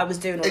that's what I was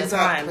doing all the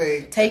time.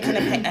 Taking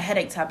a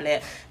headache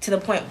tablet to the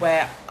point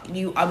where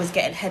I was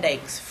getting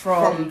headaches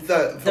from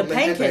the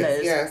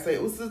painkillers. Yeah, so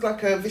it was just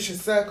like a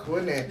vicious circle,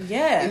 isn't it?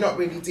 Yeah. You're not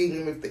really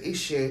dealing with the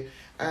issue.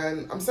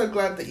 And I'm so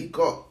glad that you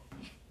got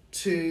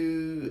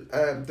to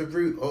the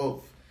root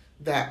of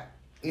that,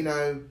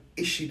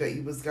 issue that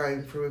you was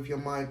going through with your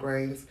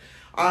migraines.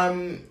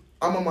 I'm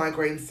a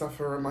migraine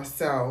sufferer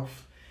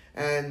myself,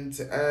 and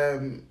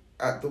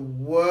at the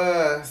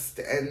worst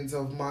end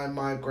of my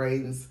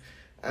migraines,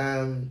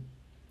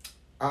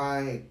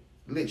 I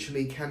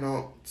literally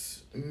cannot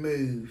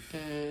move.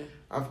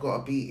 I've got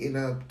to be in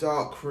a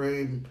dark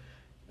room,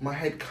 my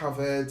head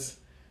covered.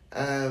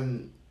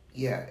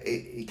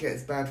 It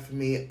gets bad for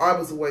me. I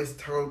was always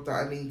told that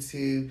I need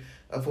to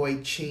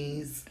avoid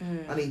cheese.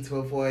 I need to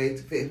avoid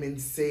vitamin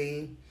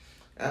C.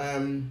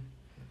 And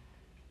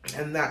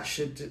that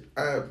should,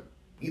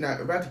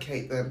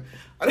 eradicate them.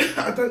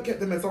 I don't get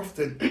them as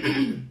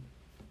often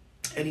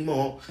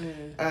anymore,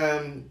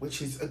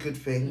 which is a good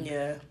thing.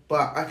 Yeah.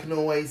 But I can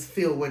always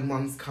feel when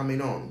one's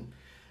coming on.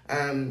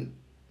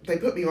 They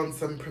put me on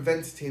some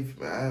preventative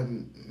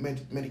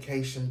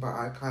medication, but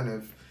I kind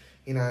of,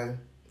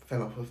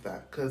 fell off of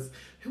that, because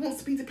who wants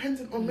to be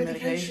dependent on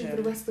medication for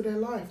the rest of their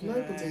life?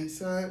 Nobody.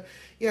 So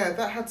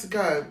that had to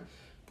go,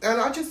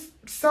 and I just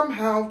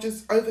somehow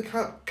just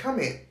overcome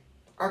it.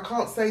 I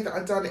can't say that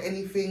I've done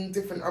anything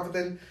different other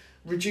than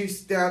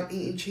reduce down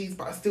eating cheese,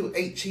 but I still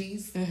ate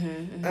cheese.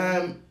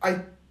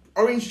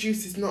 Orange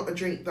juice is not a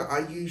drink that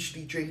I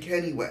usually drink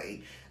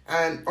anyway,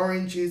 and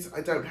oranges I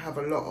don't have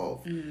a lot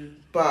of.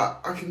 But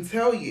I can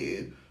tell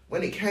you,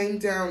 when it came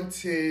down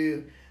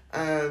to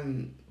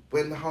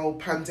when the whole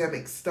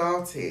pandemic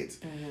started,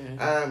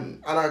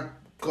 and I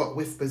got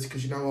whispers,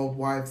 because old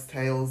wives'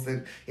 tales,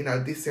 and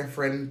this your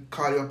friend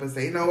Carly up and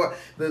say, you know what,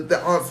 the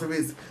answer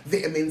is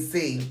vitamin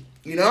C.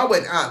 I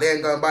went out there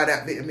and go and buy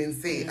that vitamin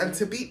C, and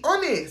to be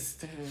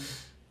honest,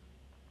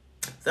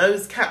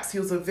 those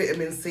capsules of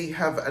vitamin C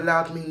have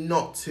allowed me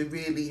not to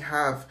really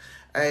have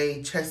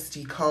a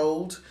chesty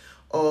cold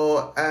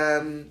or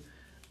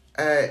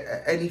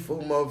any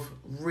form of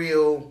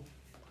real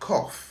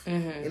cough.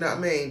 You know what I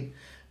mean?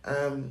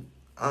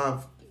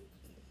 I've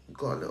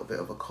got a little bit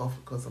of a cough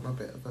because I'm a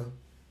bit of a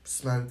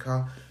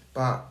smoker,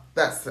 but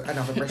that's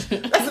another bridge.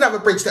 That's another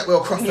bridge that we'll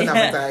cross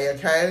another day,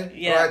 okay?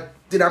 Yeah. Right?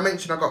 Did I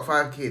mention I got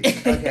 5 kids?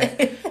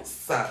 Okay.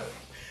 So,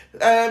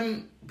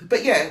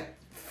 but yeah,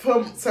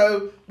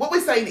 so what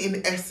we're saying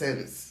in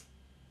essence,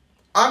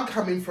 I'm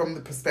coming from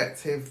the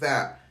perspective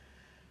that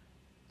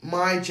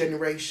my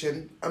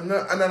generation, I'm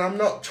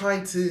not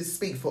trying to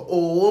speak for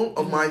all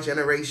of my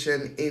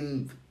generation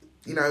in,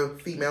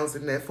 females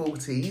in their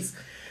 40s,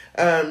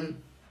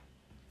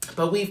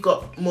 but we've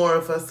got more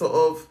of a sort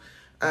of,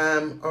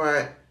 all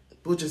right,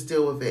 we'll just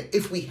deal with it.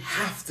 If we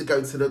have to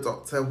go to the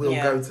doctor,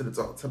 we'll go to the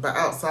doctor. But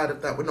outside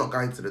of that, we're not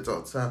going to the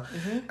doctor.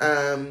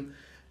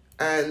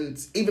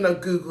 And even though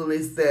Google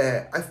is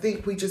there, I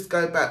think we just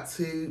go back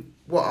to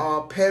what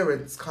our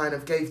parents kind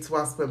of gave to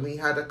us when we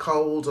had a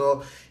cold,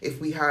 or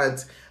if we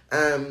had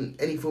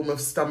any form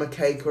of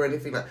stomachache or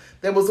anything like that.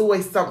 There was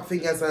always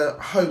something as a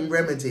home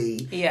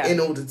remedy in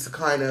order to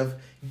kind of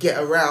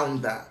get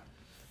around that.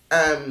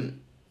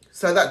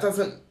 So that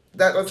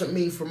doesn't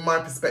mean, from my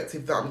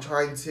perspective, that I'm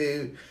trying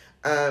to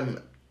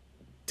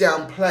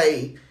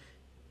downplay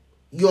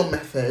your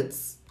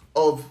methods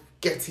of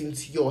getting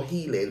to your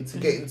healing, to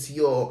getting to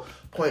your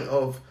point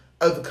of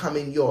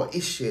overcoming your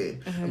issue.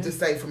 I'm just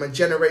saying, from a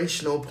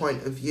generational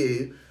point of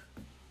view,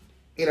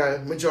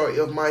 majority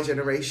of my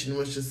generation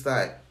was just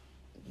like,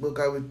 we'll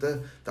go with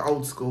the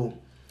old school.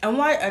 And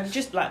why,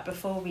 just like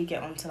before we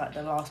get on to like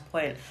the last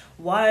point,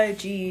 why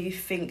do you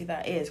think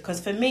that is? Because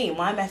for me,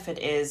 my method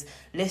is,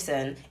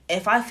 listen,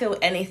 if I feel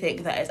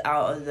anything that is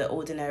out of the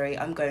ordinary,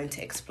 I'm going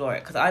to explore it.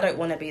 Because I don't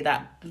want to be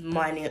that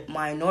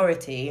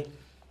minority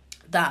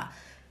that,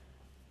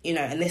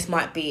 and this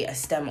might be a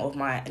stem of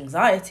my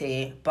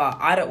anxiety, but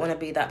I don't want to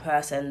be that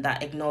person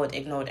that ignored,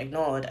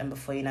 and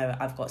before you know it,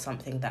 I've got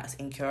something that's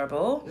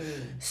incurable.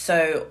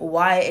 So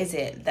why is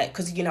it that,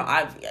 because,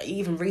 I've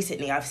even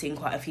recently, I've seen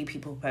quite a few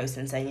people post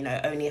and saying,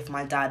 only if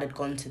my dad had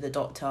gone to the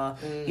doctor,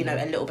 a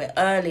little bit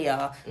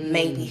earlier,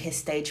 maybe his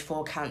stage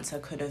 4 cancer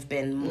could have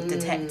been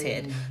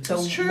detected.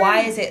 So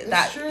why is it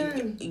that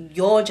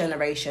your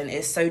generation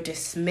is so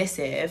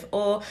dismissive,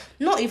 or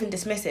not even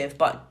dismissive,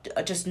 but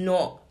just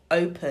not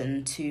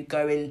open to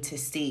going to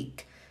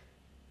seek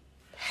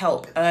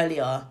help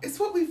earlier? It's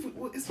what we've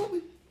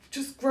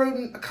just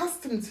grown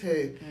accustomed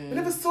to. We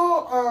never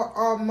saw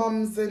our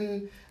mums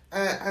and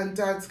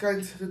dads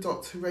going to the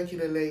doctor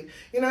regularly.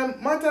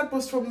 My dad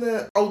was from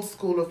the old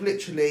school of,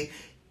 literally,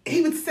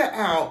 he would set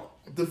out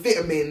the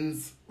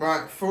vitamins,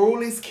 right, for all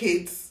his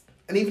kids,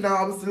 and even though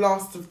I was the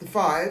last of the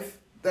 5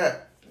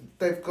 that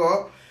they've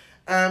got,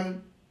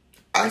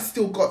 I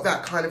still got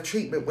that kind of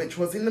treatment, which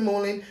was in the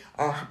morning,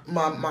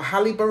 my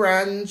Halle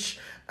Barange,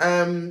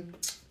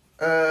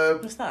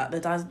 what's that? The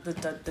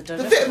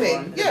vitamin,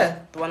 one? yeah.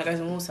 The one that goes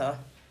in water?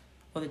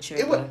 Or the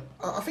chewable?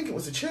 I think it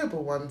was a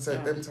chewable one, so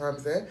them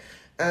times there.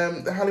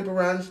 The Halle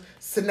Barange,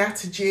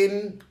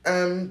 Sanatogen,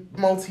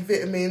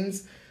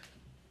 multivitamins,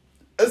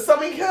 and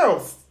something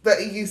else that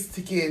he used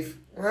to give,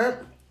 right?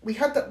 We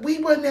had that. We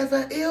were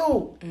never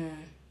ill.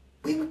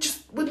 We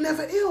were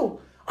never ill.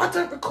 I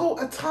don't recall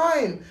a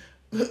time,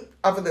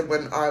 other than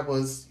when I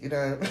was,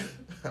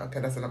 okay,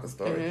 that's another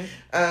story.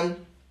 I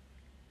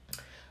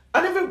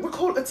never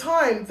recall a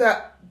time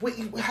that we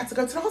had to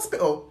go to the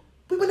hospital.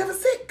 We were never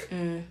sick.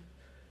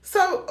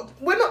 So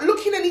we're not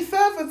looking any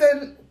further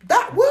than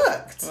that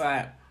worked.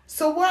 Right.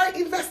 So why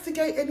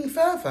investigate any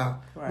further?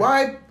 Right.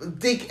 Why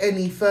dig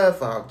any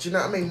further? Do you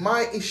know what I mean?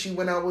 My issue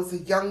when I was a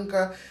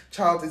younger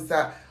child is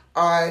that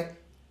I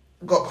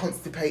got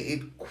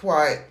constipated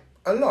quite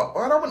a lot.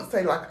 Well, I don't want to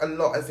say like a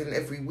lot as in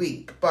every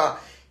week, but,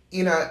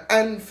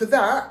 and for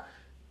that,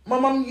 my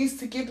mum used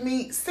to give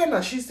me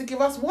Senna. She used to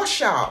give us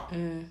washout.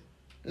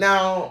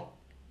 Now,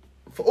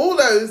 for all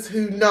those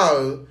who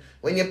know,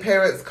 when your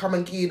parents come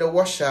and give you the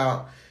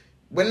washout,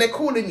 when they're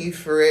calling you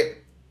for it,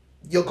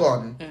 you're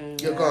gone.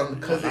 You're gone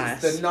because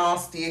it's the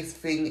nastiest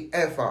thing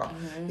ever.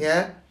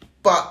 Yeah?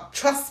 But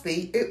trust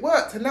me, it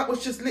worked. And that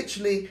was just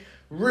literally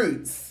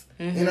roots.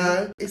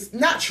 It's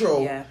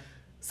natural. Yeah.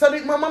 So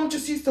my mum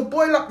just used to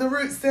boil up the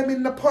roots, them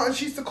in the pot, and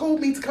she used to call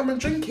me to come and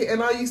drink it,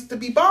 and I used to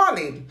be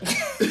barling.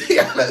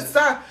 You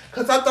understand?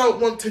 Because I don't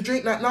want to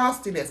drink that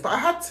nastiness, but I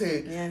had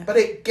to. Yeah. But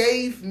it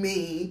gave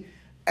me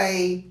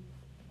a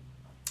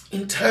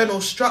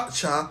internal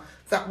structure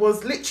that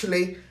was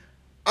literally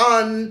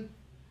unbustable.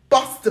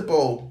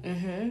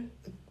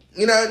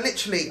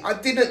 Literally, I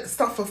didn't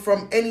suffer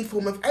from any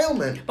form of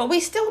ailment. But we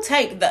still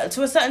take that,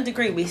 to a certain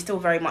degree, we still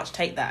very much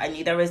take that.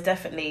 And there is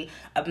definitely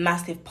a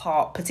massive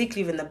part,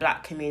 particularly within the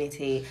black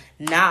community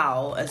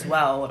now as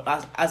well,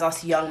 as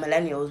us young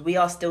millennials, we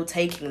are still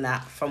taking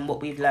that from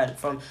what we've learned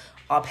from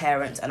our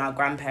parents and our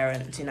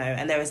grandparents,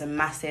 and there is a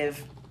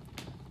massive...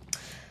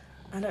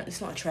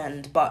 it's not a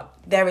trend, but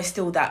there is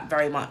still that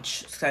very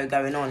much so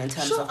going on in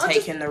terms of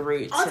taking the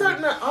roots. I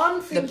don't know.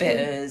 I'm thinking the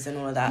bitters and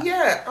all of that.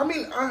 Yeah, I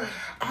mean,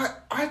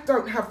 I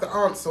don't have the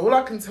answer. All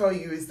I can tell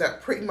you is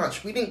that pretty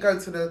much we didn't go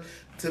to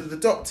the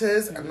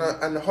doctors and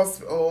the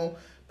hospital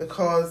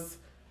because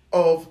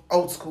of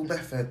old school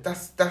method.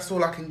 That's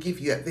all I can give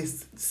you at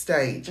this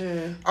stage.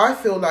 I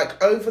feel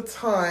like over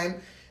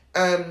time,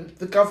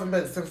 the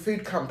governments and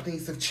food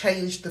companies have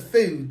changed the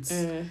foods.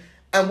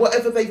 And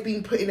whatever they've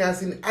been putting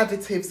as in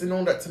additives and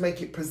all that to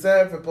make it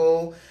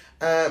preservable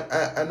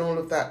and all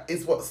of that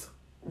is what's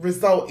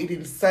resulted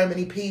in so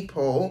many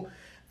people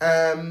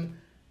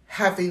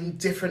having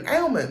different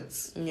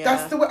ailments. Yeah.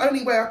 That's the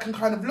only way I can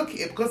kind of look at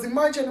it, because in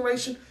my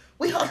generation,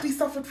 we hardly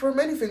suffered from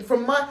anything.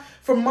 From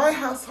my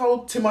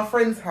household to my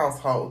friend's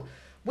household,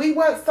 we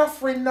weren't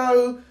suffering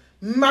no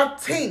mad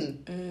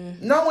thing.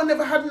 No one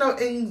ever had no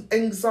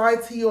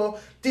anxiety or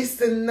this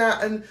and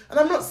that, and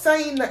I'm not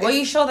saying that. Were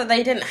you sure that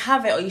they didn't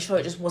have it, or are you sure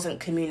it just wasn't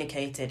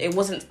communicated? It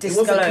wasn't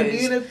disclosed.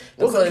 It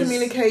wasn't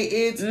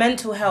communicated.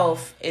 Mental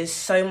health is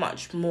so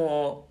much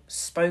more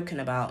spoken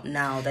about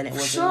now than it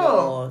was in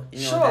your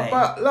day.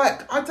 But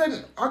like I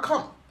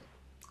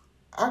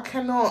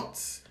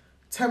cannot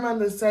turn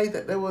around and say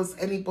that there was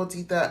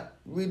anybody that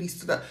really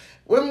stood up.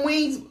 When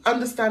we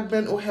understand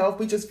mental health,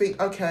 we just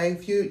think, okay,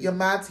 if you're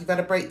mad, you've had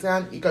a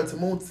breakdown, you go to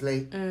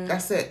Maudsley.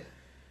 That's it.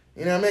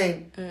 You know what I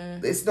mean?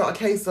 It's not a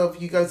case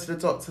of you go to the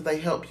doctor, they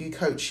help you,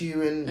 coach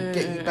you, and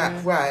get you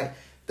back right.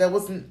 There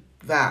wasn't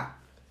that.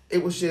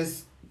 It was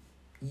just,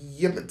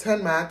 you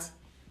turn mad,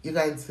 you're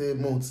going to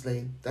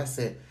Maudsley. That's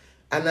it.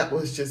 And that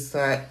was just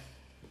like...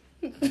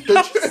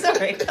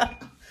 Sorry.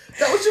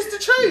 That was just the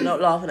truth. You're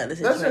not laughing at the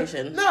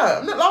situation. No,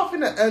 I'm not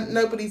laughing at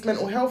nobody's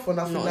mental health or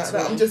nothing like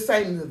that. I'm just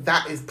saying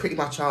that is pretty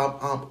much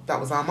that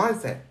was our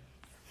mindset.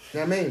 You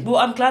know what I mean? Well,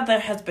 I'm glad there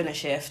has been a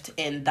shift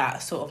in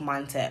that sort of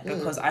mindset,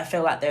 because I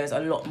feel like there's a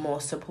lot more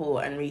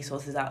support and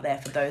resources out there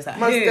for those that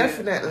most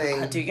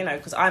definitely do,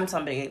 because I'm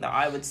somebody that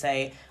I would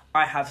say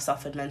I have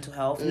suffered mental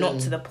health, not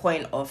to the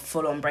point of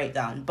full-on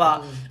breakdown,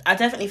 but I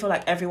definitely feel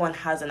like everyone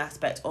has an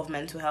aspect of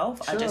mental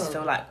health. Sure. I just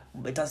feel like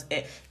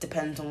it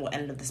depends on what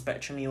end of the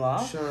spectrum you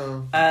are.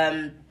 Sure.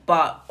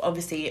 But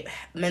obviously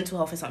mental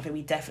health is something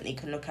we definitely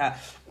can look at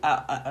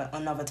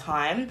another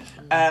time.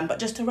 But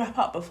just to wrap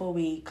up before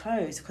we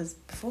close, because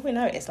before we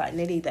know it, it's like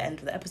nearly the end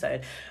of the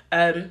episode.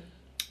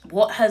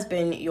 What has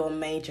been your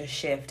major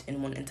shift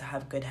in wanting to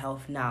have good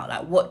health now?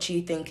 Like, what do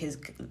you think is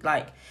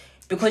like...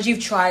 Because you've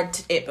tried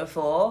it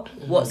before,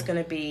 what's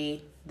going to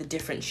be the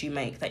difference you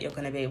make that you're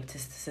going to be able to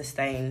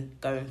sustain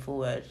going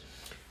forward?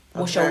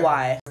 What's your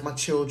why? My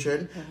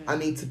children, I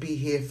need to be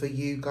here for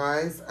you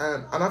guys,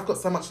 and I've got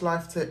so much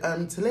life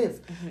to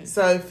live.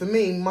 So for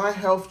me, my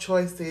health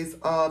choices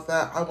are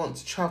that I want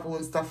to travel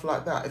and stuff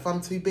like that. If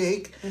I'm too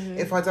big,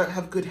 if I don't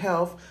have good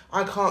health,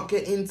 I can't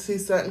get into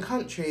certain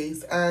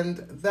countries, and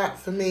that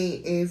for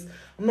me is,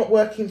 I'm not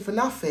working for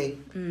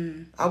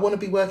nothing. I want to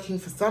be working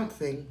for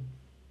something.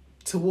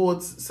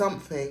 towards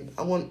something.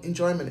 I want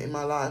enjoyment in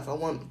my life. I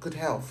want good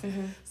health.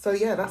 So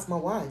yeah, that's my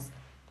whys.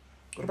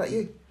 What about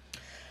you?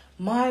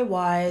 My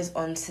whys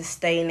on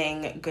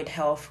sustaining good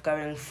health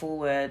going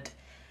forward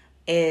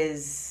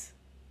is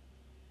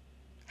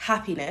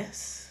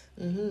happiness.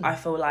 I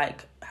feel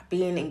like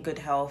being in good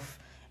health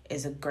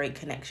is a great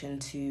connection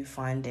to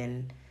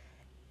finding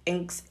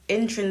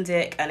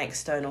intrinsic and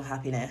external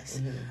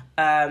happiness.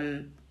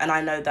 And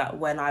I know that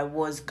when I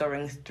was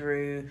going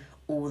through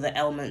all the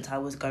ailments I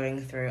was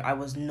going through, I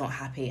was not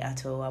happy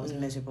at all. I was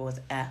miserable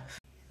as F.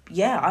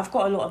 Yeah, I've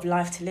got a lot of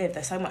life to live.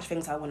 There's so much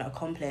things I want to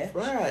accomplish.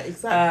 Right,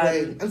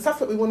 exactly. And stuff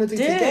that we want to do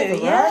together,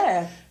 right?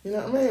 Yeah. You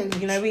know what I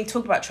mean? You know, we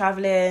talk about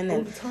travelling all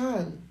and the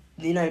time.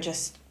 You know,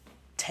 just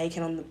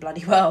taking on the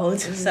bloody world.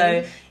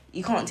 So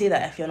you can't do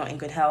that if you're not in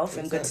good health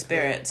and good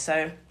spirits.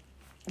 So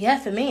yeah,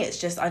 for me,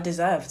 it's just I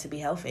deserve to be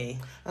healthy.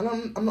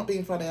 And I'm not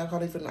being funny. I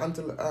can't even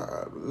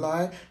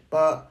lie,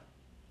 but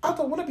I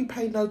don't want to be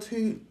paying no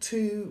two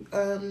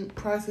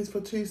prices for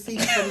 2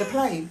 seats on the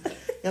plane.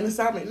 You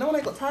understand me? No one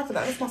ain't got time for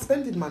that. That's my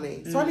spending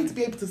money. So I need to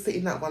be able to sit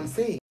in that one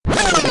seat.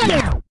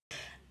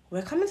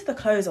 We're coming to the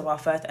close of our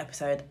first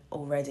episode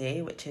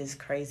already, which is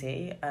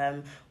crazy.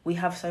 We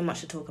have so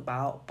much to talk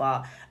about,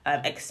 but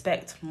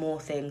expect more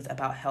things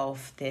about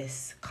health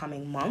this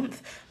coming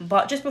month.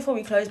 But just before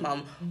we close,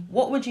 Mum,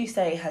 what would you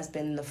say has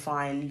been the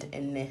find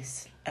in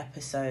this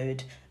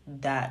episode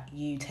that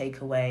you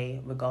take away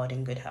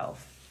regarding good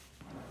health?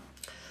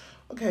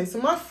 Okay, so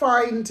my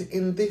find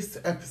in this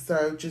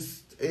episode,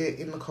 just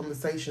in the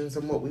conversations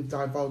and what we've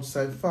divulged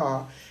so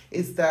far,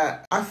 is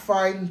that I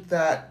find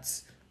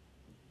that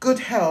good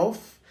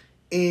health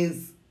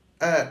is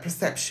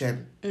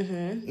perception.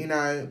 You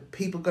know,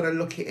 people got to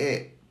look at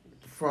it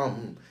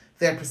from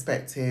their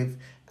perspective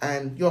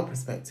and your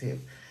perspective.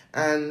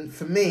 And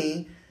for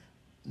me,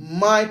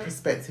 my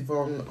perspective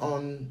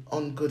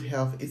on good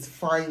health is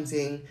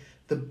finding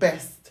the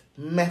best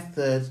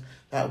method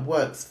that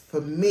works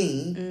for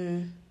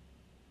me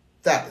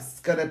that's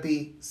going to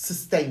be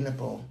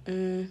sustainable.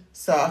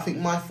 So I think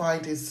my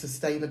find is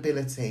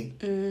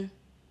sustainability.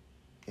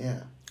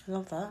 Yeah. I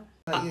love that.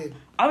 How about you?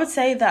 I would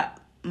say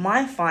that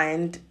my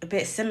find, a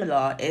bit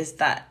similar, is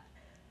that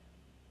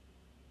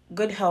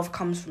good health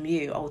comes from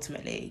you,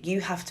 ultimately.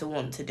 You have to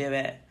want to do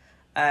it.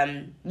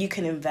 You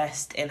can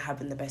invest in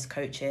having the best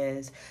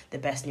coaches, the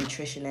best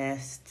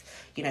nutritionists,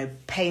 you know,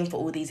 paying for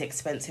all these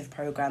expensive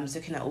programs,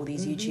 looking at all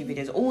these YouTube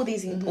videos, all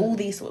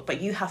these sort, but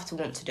you have to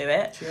want to do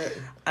it.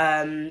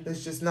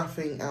 There's just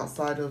nothing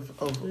outside of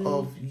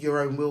your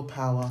own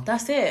willpower.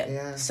 That's it.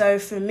 Yeah. So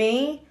for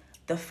me,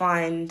 the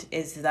find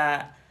is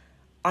that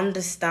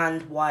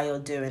understand why you're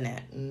doing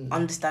it.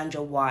 Understand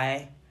your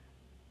why,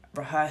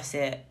 rehearse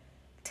it,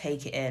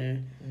 take it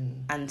in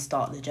and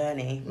start the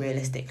journey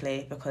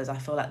realistically, because I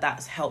feel like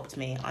that's helped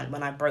me.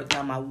 When I broke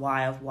down my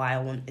why of why I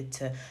wanted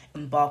to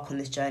embark on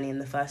this journey in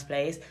the first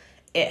place,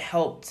 it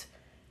helped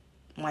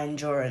my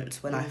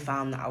endurance when I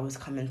found that I was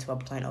coming to a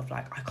point of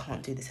like, I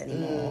can't do this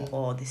anymore,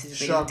 or this is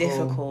really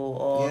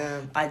difficult, or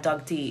I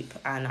dug deep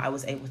and I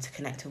was able to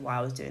connect to why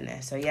I was doing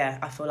this. So yeah,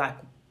 I feel like,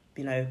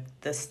 you know,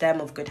 the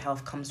stem of good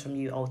health comes from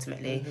you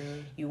ultimately.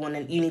 You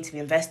need to be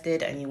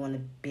invested and you want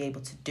to be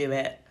able to do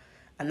it.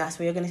 And that's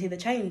where you're going to see the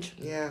change.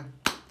 Yeah,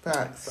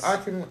 facts. I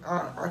can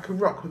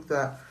rock with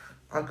that.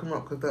 I can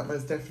rock with that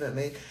most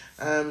definitely.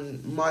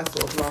 My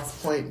sort of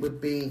last point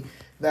would be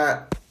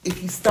that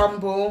if you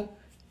stumble,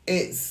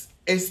 it's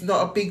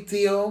not a big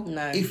deal.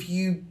 No.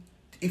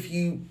 If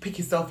you pick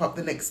yourself up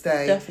the next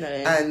day,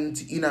 definitely,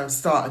 and you know,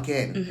 start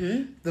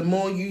again. The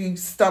more you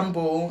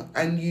stumble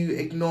and you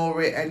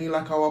ignore it and you're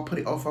like, oh, I'll put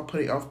it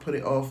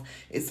off,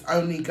 it's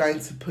only going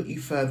to put you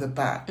further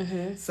back.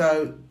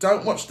 So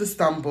don't watch the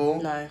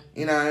stumble. No.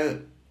 You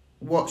know,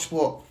 watch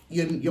what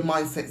your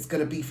mindset's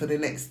going to be for the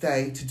next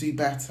day to do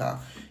better.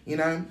 You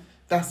know,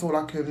 that's all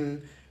I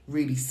can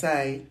really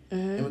say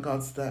in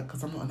regards to that,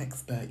 because I'm not an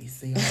expert, you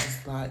see. I'm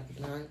just like,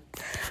 you know.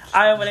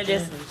 I want to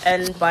just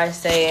end by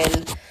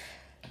saying,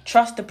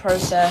 trust the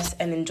process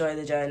and enjoy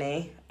the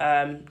journey.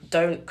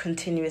 Don't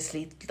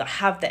continuously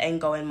have the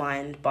end goal in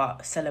mind,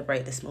 but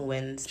celebrate the small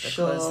wins,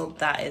 because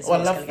that is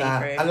what's going to get you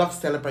through. I love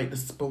celebrate the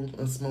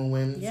small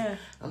wins. Yeah.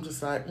 I'm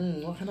just like,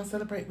 what can I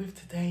celebrate with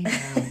today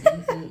now?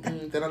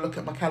 Then I look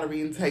at my calorie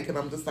intake and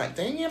I'm just like,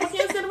 dang it, I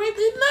can't celebrate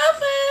with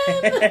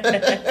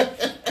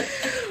nothing.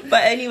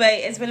 But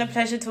anyway, it's been a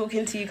pleasure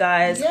talking to you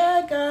guys.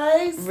 Yeah,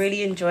 guys.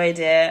 Really enjoyed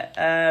it.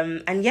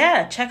 And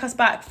yeah, check us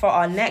back for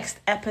our next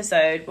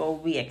episode where we'll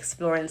be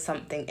exploring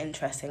something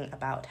interesting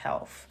about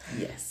health.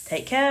 Yes.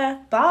 Take care.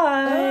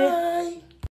 Bye. Bye.